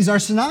these things are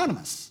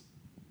synonymous.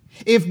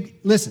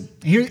 Listen,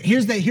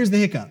 here's the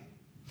hiccup.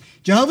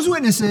 Jehovah's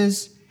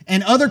Witnesses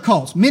and other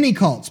cults, many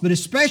cults, but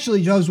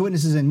especially Jehovah's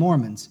Witnesses and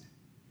Mormons,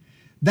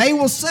 they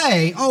will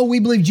say, oh, we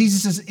believe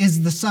Jesus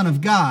is the Son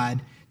of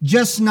God,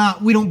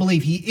 we don't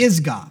believe he is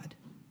God.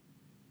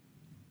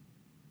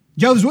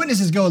 Jehovah's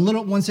Witnesses go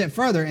one step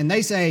further, and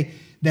they say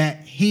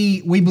that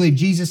we believe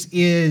Jesus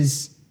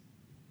is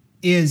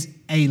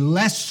a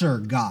lesser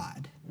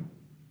God.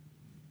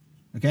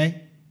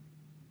 Okay?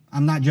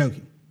 I'm not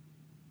joking.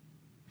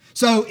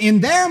 So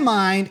in their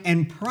mind,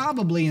 and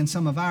probably in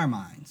some of our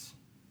minds,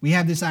 we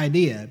have this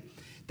idea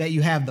that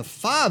you have the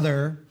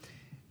Father,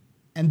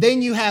 and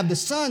then you have the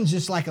Son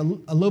just like a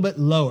little bit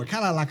lower,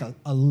 kind of like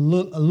a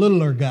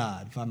littler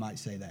God, if I might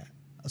say that,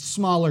 a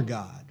smaller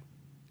God.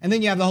 And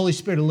then you have the Holy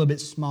Spirit a little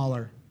bit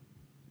smaller,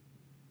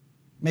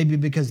 maybe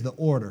because of the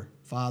order,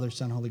 Father,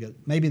 Son, Holy Ghost.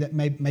 Maybe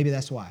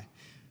that's why.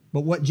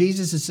 But what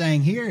Jesus is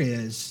saying here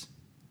is,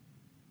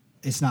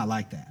 it's not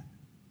like that.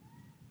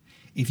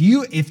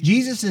 If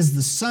Jesus is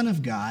the Son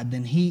of God,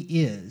 then he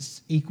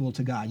is equal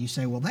to God. You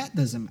say, well, that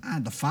doesn't,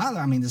 the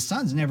Father, the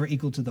Son's never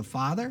equal to the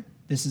Father.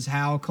 This is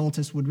how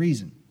occultists would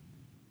reason.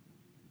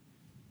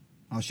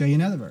 I'll show you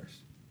another verse.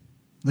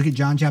 Look at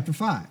John chapter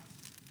 5.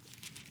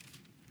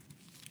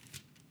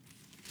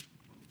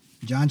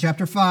 John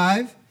chapter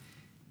 5.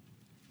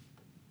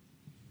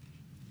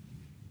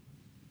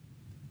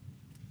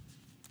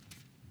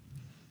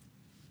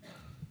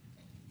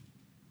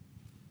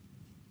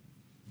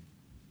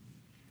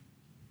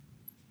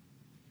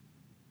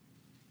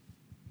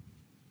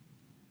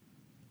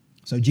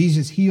 So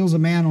Jesus heals a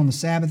man on the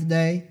Sabbath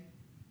day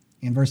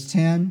in verse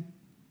 10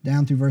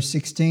 down through verse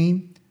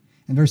 16.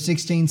 And verse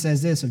 16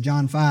 says this of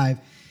John 5,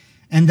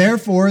 and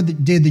therefore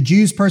did the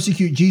Jews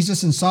persecute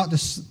Jesus and sought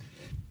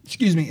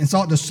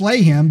to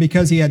slay him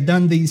because he had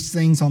done these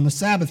things on the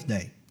Sabbath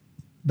day.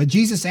 But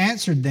Jesus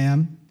answered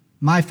them,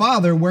 my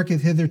Father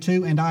worketh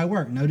hitherto, and I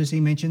work. Notice he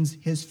mentions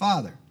his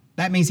Father.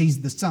 That means he's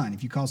the Son.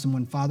 If you call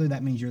someone Father,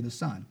 that means you're the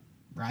Son,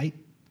 right?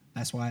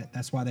 That's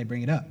why they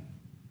bring it up.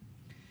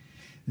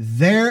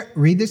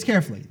 Read this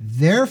carefully.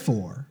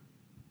 Therefore,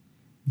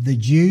 the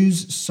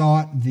Jews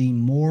sought the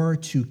more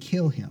to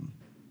kill him,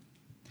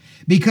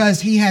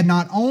 because he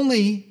not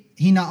only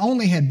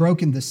had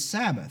broken the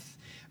Sabbath,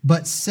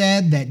 but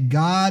said that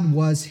God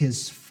was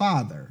his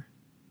Father.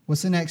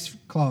 What's the next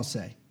clause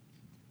say?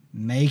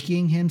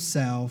 Making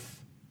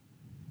himself,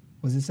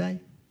 what does it say?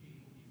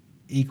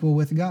 Equal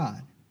with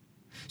God.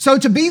 So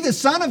to be the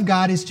Son of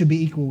God is to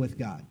be equal with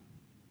God.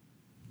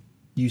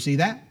 Do you see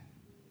that?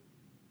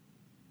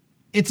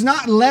 It's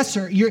not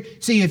lesser.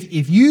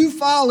 If you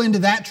fall into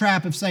that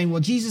trap of saying,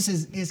 well, Jesus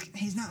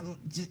he's not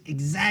just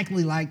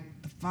exactly like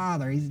the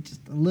Father. He's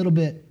just a little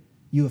bit,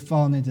 you have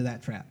fallen into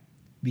that trap.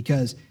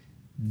 Because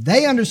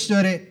they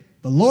understood it,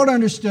 the Lord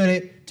understood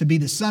it, to be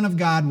the Son of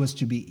God was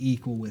to be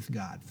equal with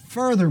God.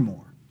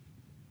 Furthermore,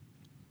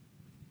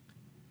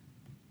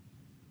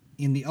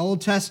 in the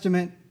Old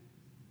Testament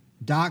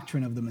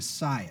doctrine of the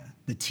Messiah,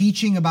 the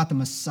teaching about the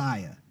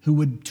Messiah who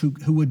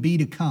would be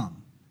to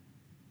come,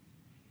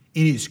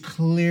 it is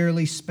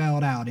clearly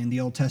spelled out in the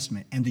Old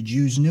Testament, and the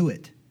Jews knew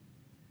it,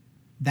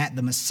 that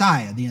the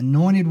Messiah, the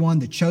anointed one,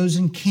 the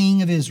chosen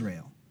king of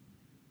Israel,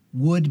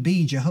 would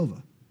be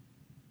Jehovah.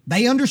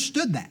 They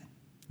understood that.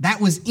 That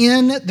was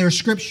in their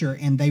scripture,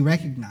 and they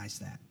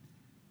recognized that.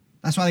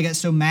 That's why they got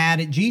so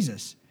mad at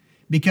Jesus,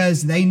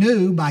 because they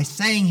knew by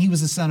saying he was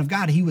the Son of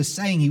God, he was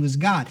saying he was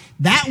God.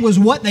 That was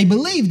what they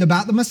believed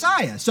about the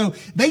Messiah. So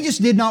they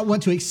just did not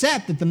want to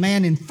accept that the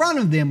man in front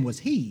of them was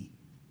he.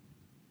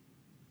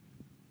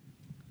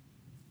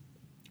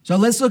 So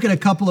let's look at a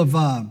couple of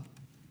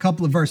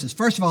verses.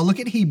 First of all, look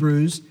at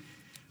Hebrews.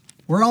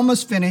 We're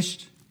almost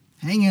finished.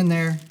 Hang in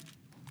there.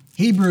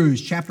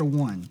 Hebrews chapter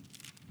 1.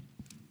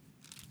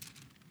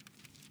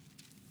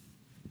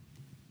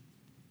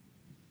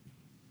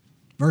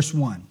 Verse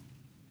 1.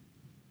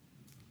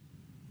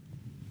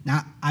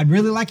 Now, I'd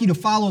really like you to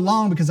follow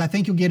along because I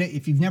think you'll get it.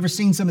 If you've never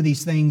seen some of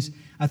these things,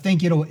 I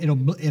think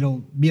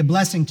it'll be a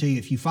blessing to you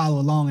if you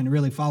follow along and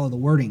really follow the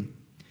wording.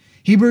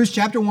 Hebrews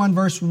chapter 1,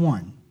 verse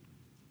 1.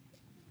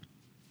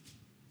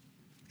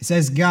 It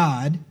says,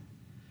 God,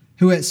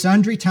 who at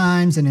sundry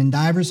times and in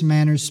divers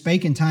manners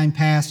spake in time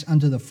past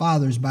unto the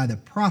fathers by the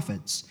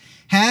prophets,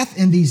 hath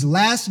in these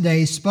last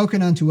days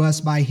spoken unto us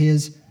by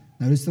his,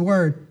 notice the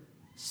word,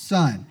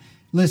 Son.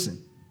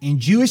 Listen, in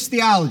Jewish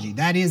theology,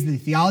 that is the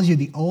theology of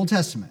the Old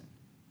Testament,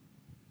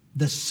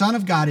 the Son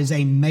of God is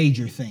a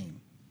major theme.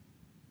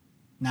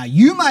 Now,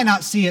 you might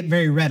not see it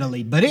very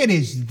readily, but it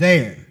is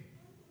there.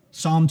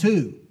 Psalm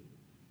 2,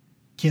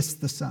 kiss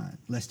the Son,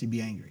 lest he be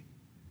angry.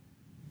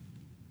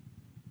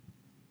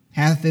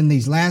 Hath in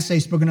these last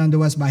days spoken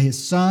unto us by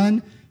his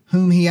Son,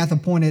 whom he hath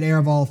appointed heir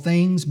of all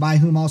things, by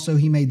whom also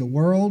he made the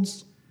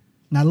worlds.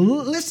 Now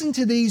listen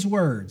to these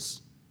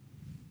words.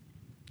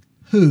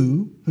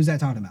 Who's that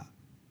talking about?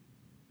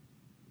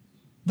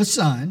 The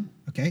Son,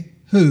 okay?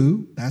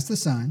 Who, that's the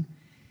Son,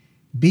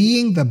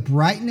 being the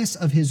brightness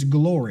of his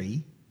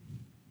glory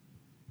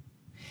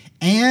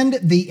and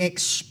the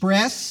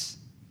express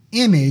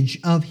image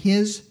of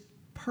his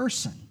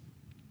person.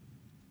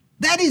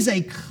 That is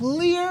a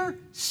clear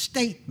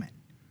statement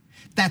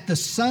that the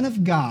Son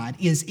of God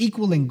is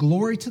equal in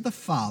glory to the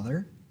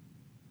Father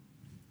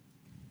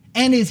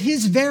and is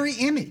his very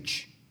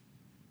image.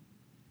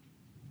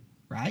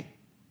 Right?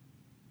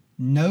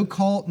 No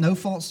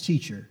false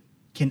teacher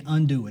can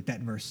undo what that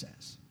verse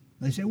says.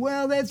 They say,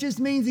 well, that just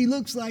means he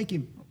looks like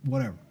him.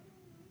 Whatever.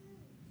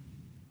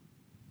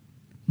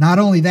 Not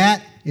only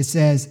that, it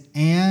says,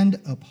 and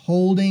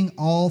upholding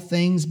all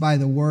things by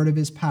the word of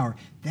his power.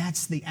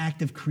 That's the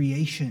act of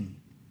creation.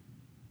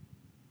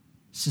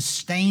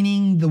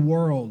 Sustaining the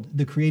world,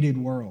 the created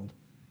world.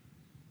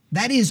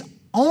 That is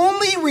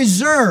only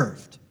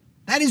reserved.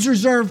 That is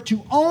reserved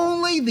to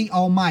only the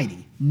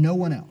Almighty, no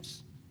one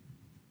else.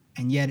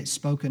 And yet it's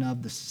spoken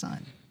of the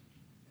Son.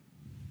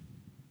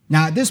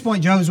 Now, at this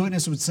point, Jehovah's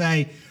Witnesses would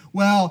say,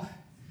 well,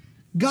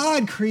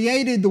 God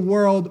created the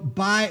world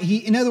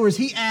in other words,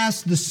 he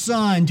asked the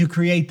Son to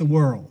create the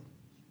world.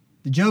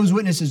 The Jehovah's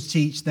Witnesses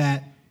teach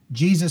that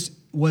Jesus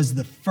was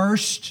the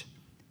first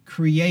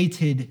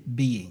created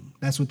being.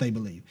 That's what they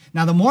believe.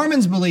 Now, the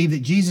Mormons believe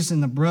that Jesus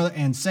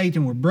and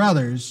Satan were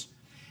brothers,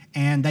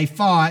 and they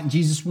fought, and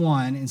Jesus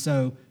won, and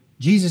so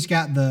Jesus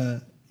got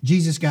the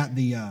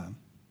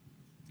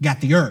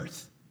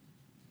earth.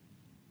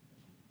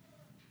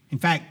 In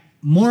fact,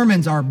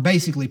 Mormons are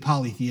basically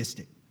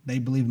polytheistic. They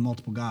believe in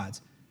multiple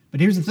gods. But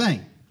here's the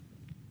thing.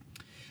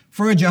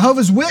 For a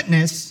Jehovah's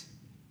Witness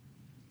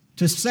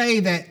to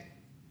say that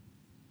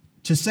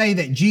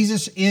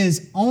Jesus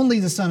is only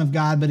the Son of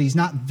God, but he's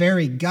not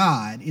very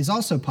God, is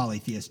also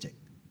polytheistic.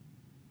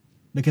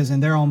 Because in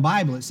their own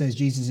Bible, it says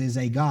Jesus is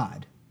a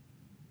God.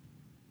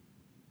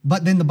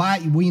 But then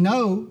we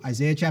know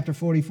Isaiah chapter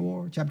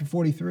 44, chapter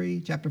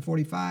 43, chapter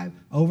 45,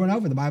 over and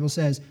over, the Bible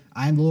says,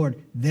 I am the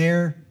Lord.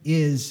 There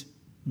is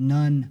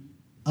none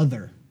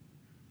other.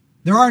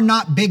 There are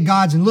not big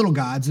gods and little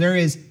gods. There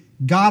is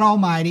God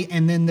Almighty,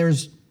 and then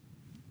that's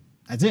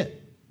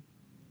it.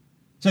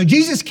 So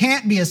Jesus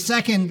can't be a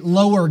second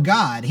lower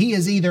God. He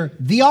is either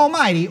the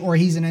Almighty or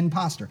he's an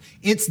imposter.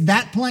 It's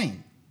that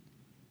plain.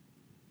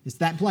 It's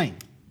that plain.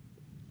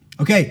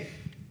 Okay,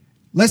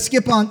 let's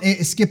skip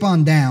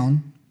on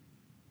down.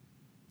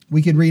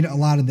 We could read a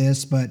lot of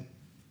this, but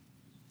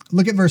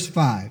look at verse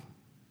 5.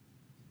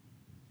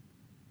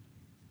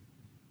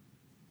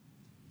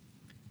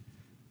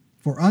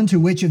 For unto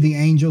which of the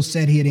angels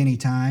said he at any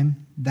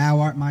time, Thou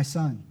art my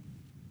son?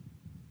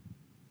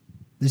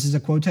 This is a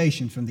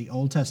quotation from the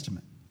Old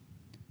Testament.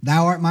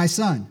 Thou art my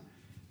son.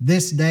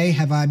 This day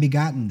have I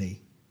begotten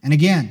thee. And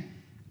again,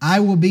 I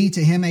will be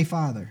to him a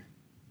father,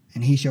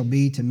 and he shall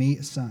be to me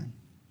a son.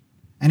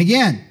 And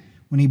again,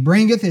 when he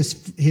bringeth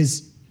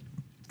his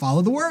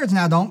follow the words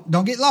now,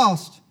 don't get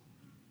lost.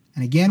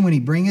 And again, when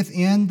he bringeth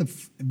in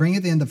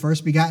the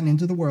first begotten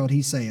into the world,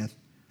 he saith,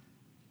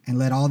 And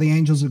let all the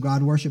angels of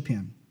God worship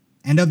him.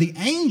 And of the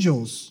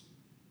angels,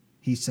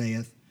 he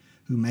saith,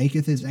 who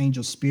maketh his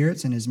angels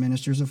spirits and his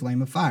ministers a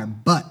flame of fire.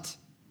 But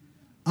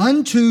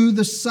unto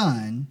the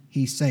Son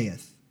he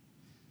saith,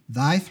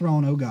 Thy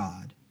throne, O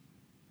God,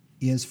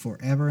 is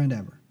forever and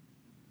ever.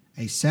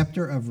 A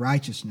scepter of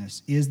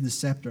righteousness is the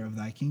scepter of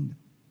thy kingdom.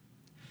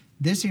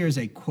 This here is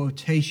a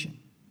quotation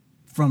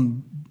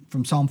from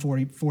Psalm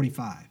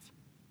 45.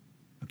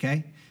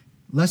 Okay?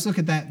 Let's look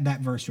at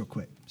that verse real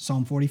quick.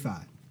 Psalm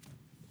 45.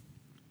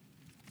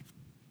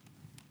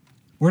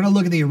 We're going to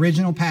look at the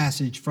original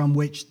passage from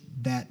which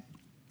that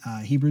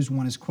Hebrews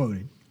 1 is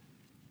quoted.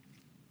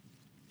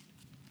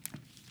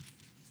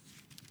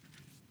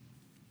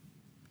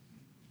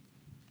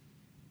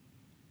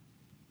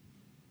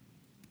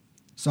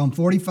 Psalm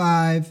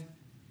 45,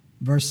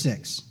 verse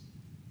 6.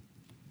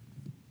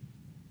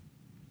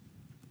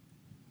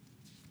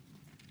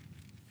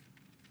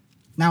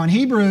 Now in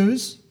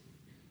Hebrews,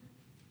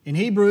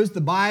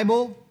 the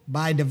Bible,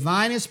 by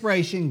divine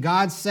inspiration,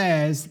 God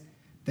says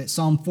that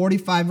Psalm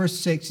 45, verse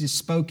 6 is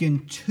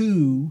spoken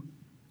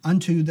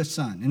unto the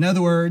Son. In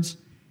other words,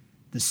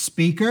 the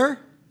speaker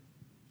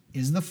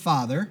is the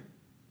Father,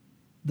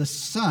 the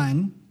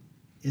Son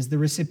is the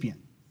recipient.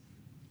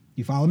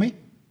 You follow me?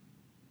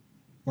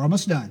 We're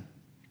almost done.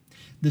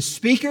 The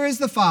speaker is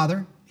the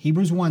Father.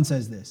 Hebrews 1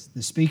 says this.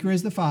 The speaker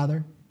is the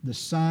Father, the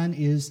Son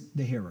is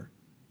the hearer.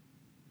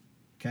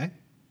 Okay?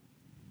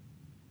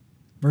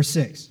 Verse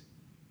 6.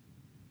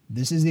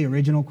 This is the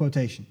original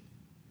quotation.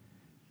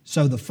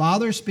 So the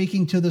Father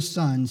speaking to the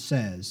Son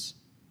says,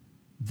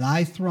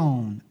 Thy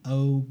throne,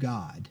 O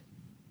God,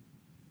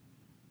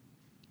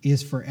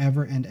 is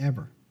forever and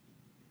ever.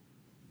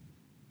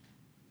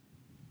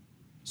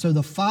 So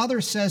the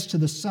Father says to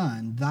the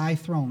Son, Thy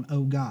throne,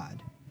 O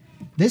God.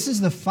 This is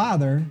the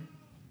Father,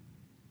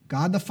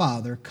 God the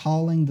Father,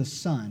 calling the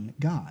Son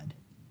God.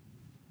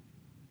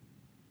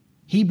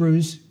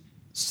 Hebrews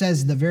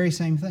says the very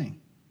same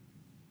thing.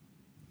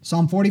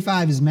 Psalm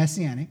 45 is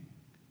messianic.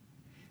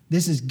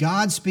 This is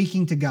God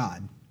speaking to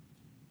God,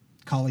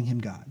 calling him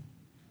God.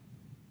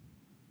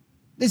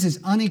 This is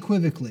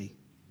unequivocally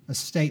a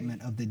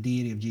statement of the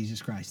deity of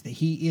Jesus Christ, that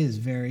he is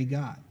very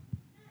God.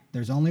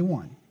 There's only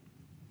one.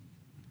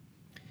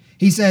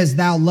 He says,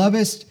 Thou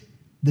lovest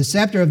the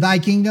scepter of thy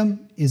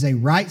kingdom is a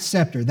right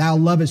scepter. Thou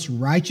lovest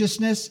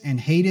righteousness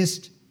and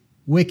hatest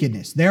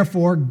wickedness.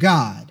 Therefore,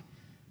 God,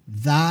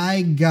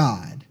 thy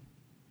God,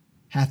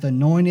 hath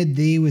anointed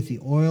thee with the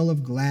oil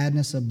of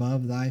gladness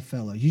above thy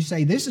fellows. You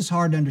say, this is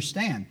hard to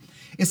understand.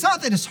 It's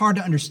not that it's hard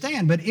to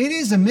understand, but it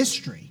is a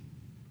mystery.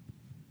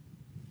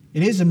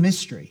 It is a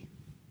mystery.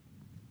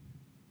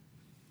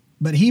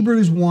 But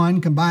Hebrews 1,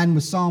 combined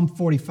with Psalm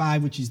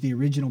 45, which is the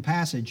original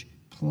passage,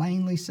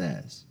 plainly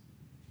says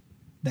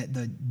that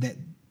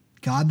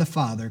God the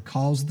Father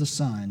calls the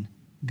Son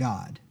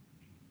God.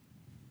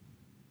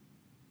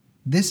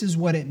 This is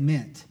what it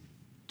meant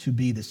to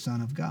be the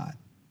Son of God.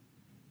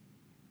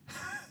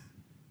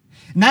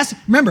 And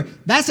remember,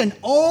 that's an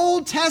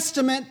Old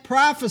Testament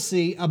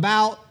prophecy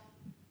about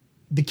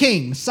the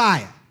King,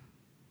 Messiah.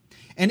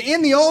 And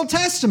in the Old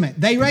Testament,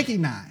 they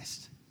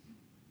recognized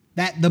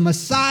that the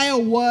Messiah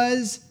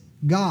was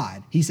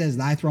God. He says,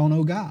 "Thy throne,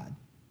 O God."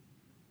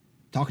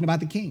 Talking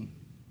about the King,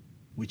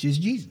 which is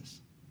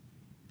Jesus.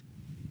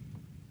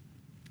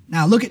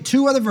 Now look at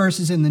two other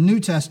verses in the New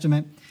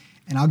Testament,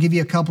 and I'll give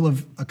you a couple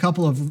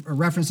of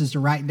references to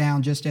write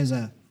down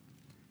so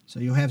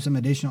you'll have some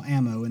additional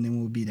ammo, and then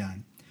we'll be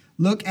done.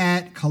 Look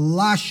at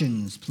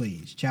Colossians,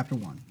 please, chapter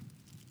 1.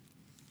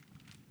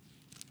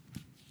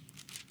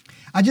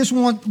 I just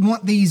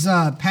want these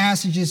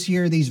passages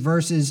here, these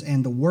verses,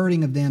 and the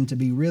wording of them to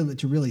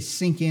really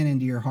sink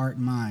into your heart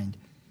and mind,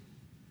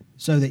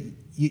 so that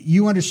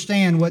you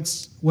understand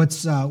what's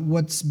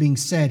being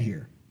said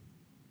here.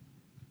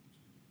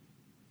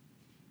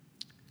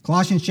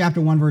 Colossians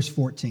chapter 1, verse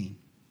 14,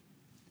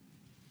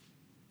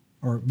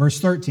 or verse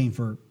 13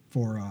 for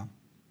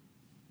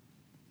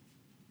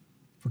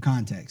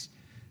context.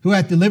 "Who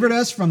hath delivered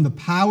us from the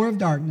power of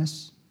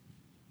darkness,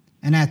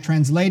 and hath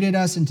translated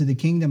us into the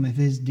kingdom of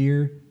his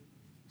dear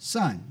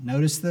Son."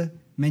 Notice the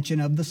mention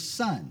of the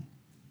Son.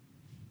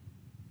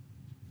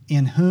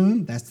 "In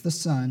whom," that's the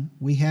Son,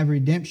 "we have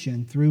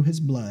redemption through his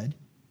blood,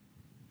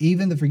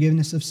 even the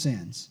forgiveness of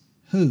sins."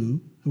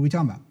 Who are we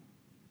talking about?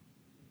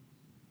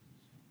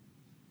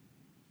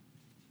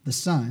 The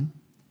Son.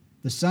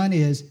 The Son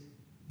is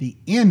the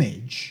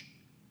image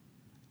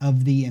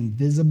of the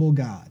invisible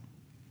God.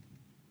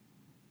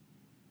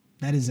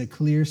 That is a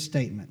clear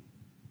statement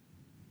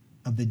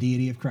of the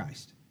deity of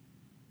Christ.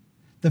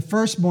 The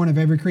firstborn of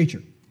every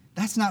creature.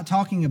 That's not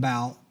talking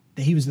about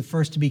that he was the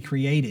first to be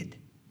created.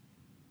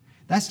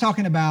 That's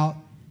talking about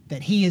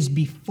that he is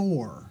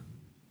before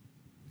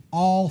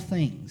all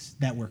things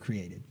that were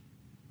created.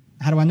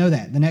 How do I know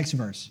that? The next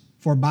verse.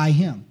 "For by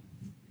him,"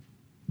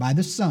 by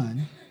the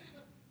Son,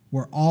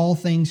 "were all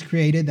things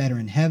created that are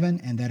in heaven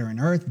and that are in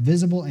earth,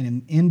 visible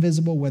and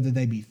invisible, whether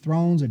they be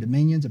thrones or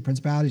dominions or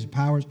principalities or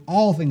powers.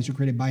 All things were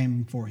created by him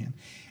and for him.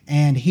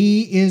 And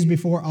he is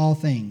before all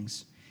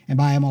things, and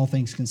by him all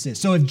things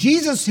consist." So if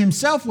Jesus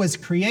himself was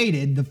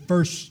created, the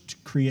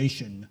first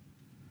creation,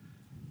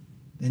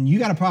 then you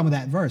got a problem with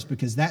that verse,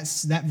 because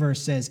that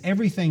verse says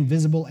everything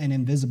visible and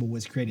invisible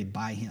was created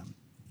by him.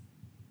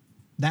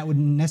 That would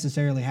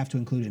necessarily have to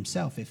include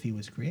himself if he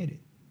was created.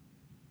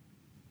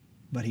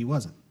 But he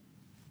wasn't.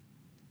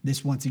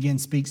 This once again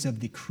speaks of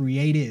the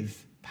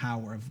creative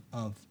power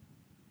of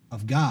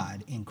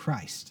God in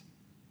Christ,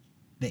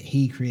 that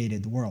he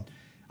created the world.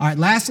 All right,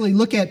 lastly,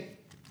 look at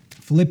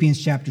Philippians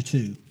chapter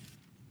 2.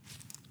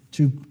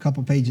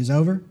 Couple pages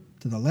over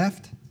to the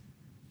left.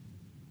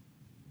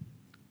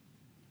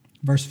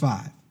 Verse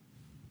 5. It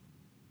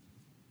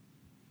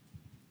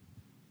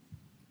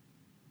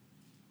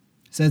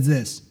says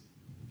this: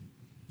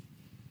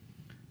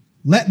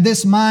 "Let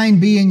this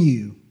mind be in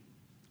you,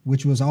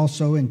 which was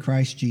also in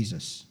Christ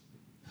Jesus,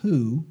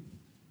 who,"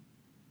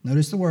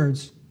 notice the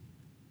words,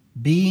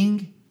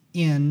 "being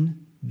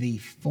in the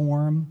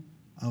form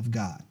of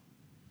God,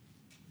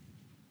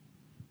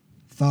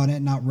 thought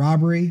it not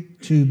robbery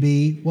to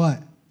be"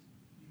 what?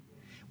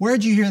 Where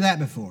did you hear that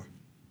before?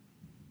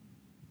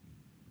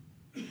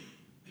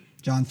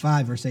 John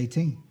 5, verse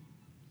 18.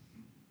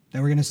 They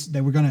were going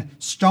to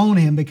stone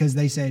him because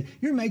they said,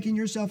 "You're making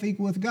yourself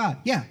equal with God."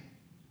 Yeah,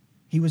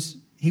 he is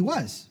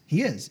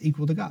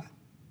equal to God.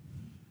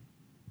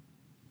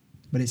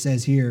 But it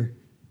says here,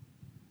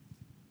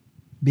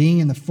 "being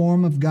in the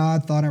form of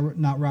God, thought it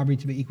not robbery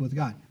to be equal with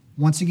God."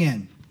 Once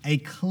again, a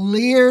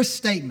clear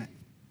statement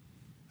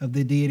of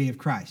the deity of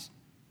Christ.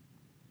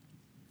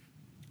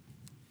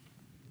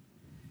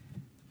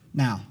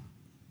 Now,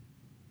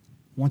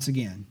 once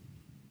again,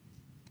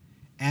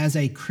 as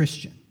a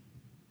Christian,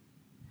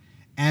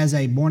 as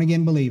a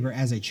born-again believer,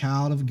 as a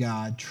child of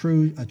God,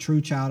 a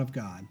true child of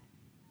God,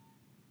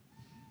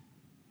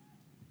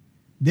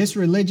 this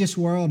religious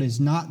world is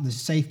not the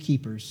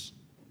safekeepers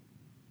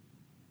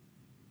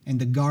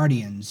and the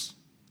guardians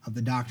of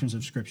the doctrines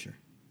of Scripture.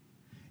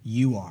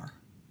 You are.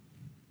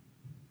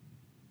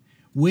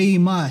 We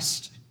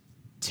must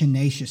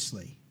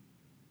tenaciously,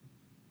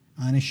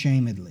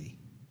 unashamedly,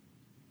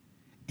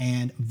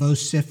 and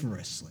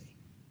vociferously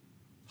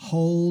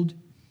hold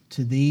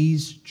to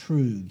these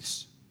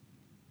truths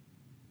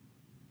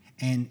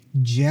and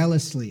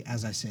jealously,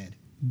 as I said,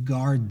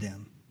 guard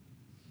them,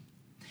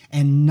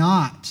 and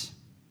not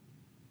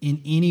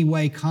in any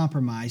way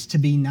compromise to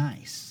be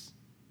nice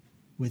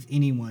with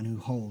anyone who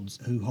holds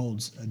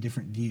a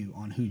different view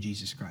on who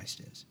Jesus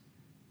Christ is.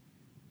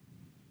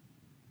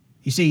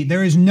 You see,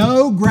 there is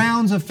no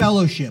grounds of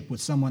fellowship with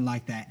someone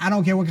like that. I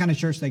don't care what kind of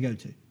church they go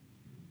to.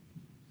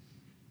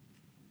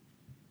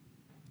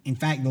 In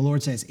fact, the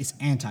Lord says it's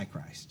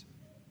Antichrist.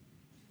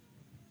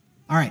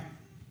 All right.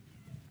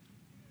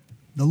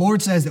 The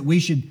Lord says that we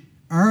should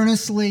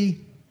earnestly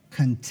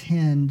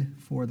contend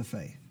for the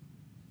faith.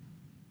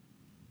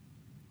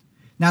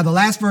 Now, the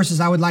last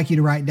verses I would like you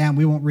to write down,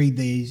 we won't read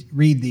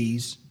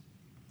these.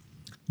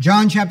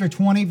 John chapter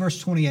 20, verse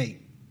 28.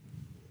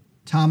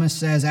 Thomas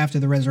says after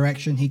the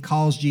resurrection, he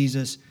calls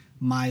Jesus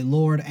my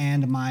Lord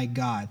and my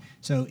God.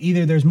 So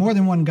either there's more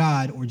than one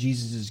God or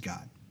Jesus is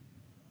God.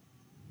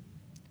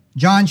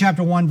 John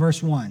chapter 1,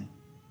 verse 1.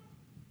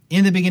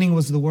 In the beginning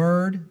was the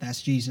Word,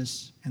 that's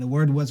Jesus, and the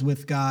Word was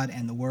with God,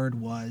 and the Word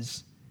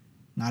was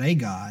not a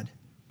God,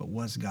 but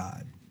was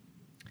God.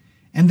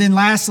 And then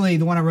lastly,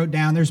 the one I wrote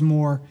down, there's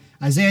more.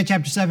 Isaiah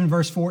chapter 7,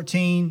 verse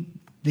 14,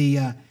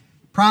 the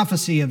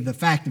prophecy of the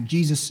fact of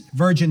Jesus'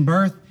 virgin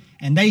birth.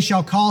 And they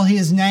shall call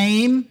his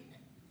name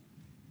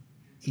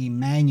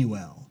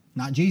Emmanuel.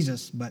 Not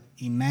Jesus, but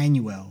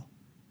Emmanuel,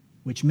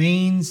 which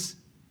means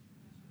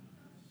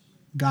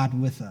God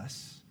with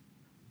us.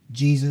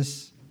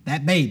 Jesus,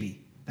 that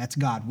baby, that's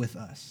God with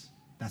us.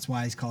 That's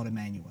why he's called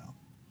Emmanuel.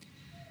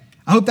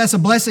 I hope that's a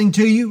blessing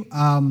to you.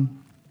 I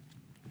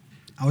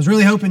was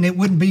really hoping it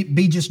wouldn't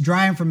be just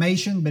dry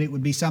information, but it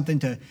would be something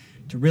to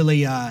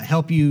really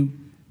help you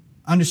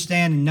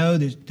understand and know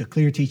the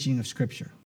clear teaching of Scripture.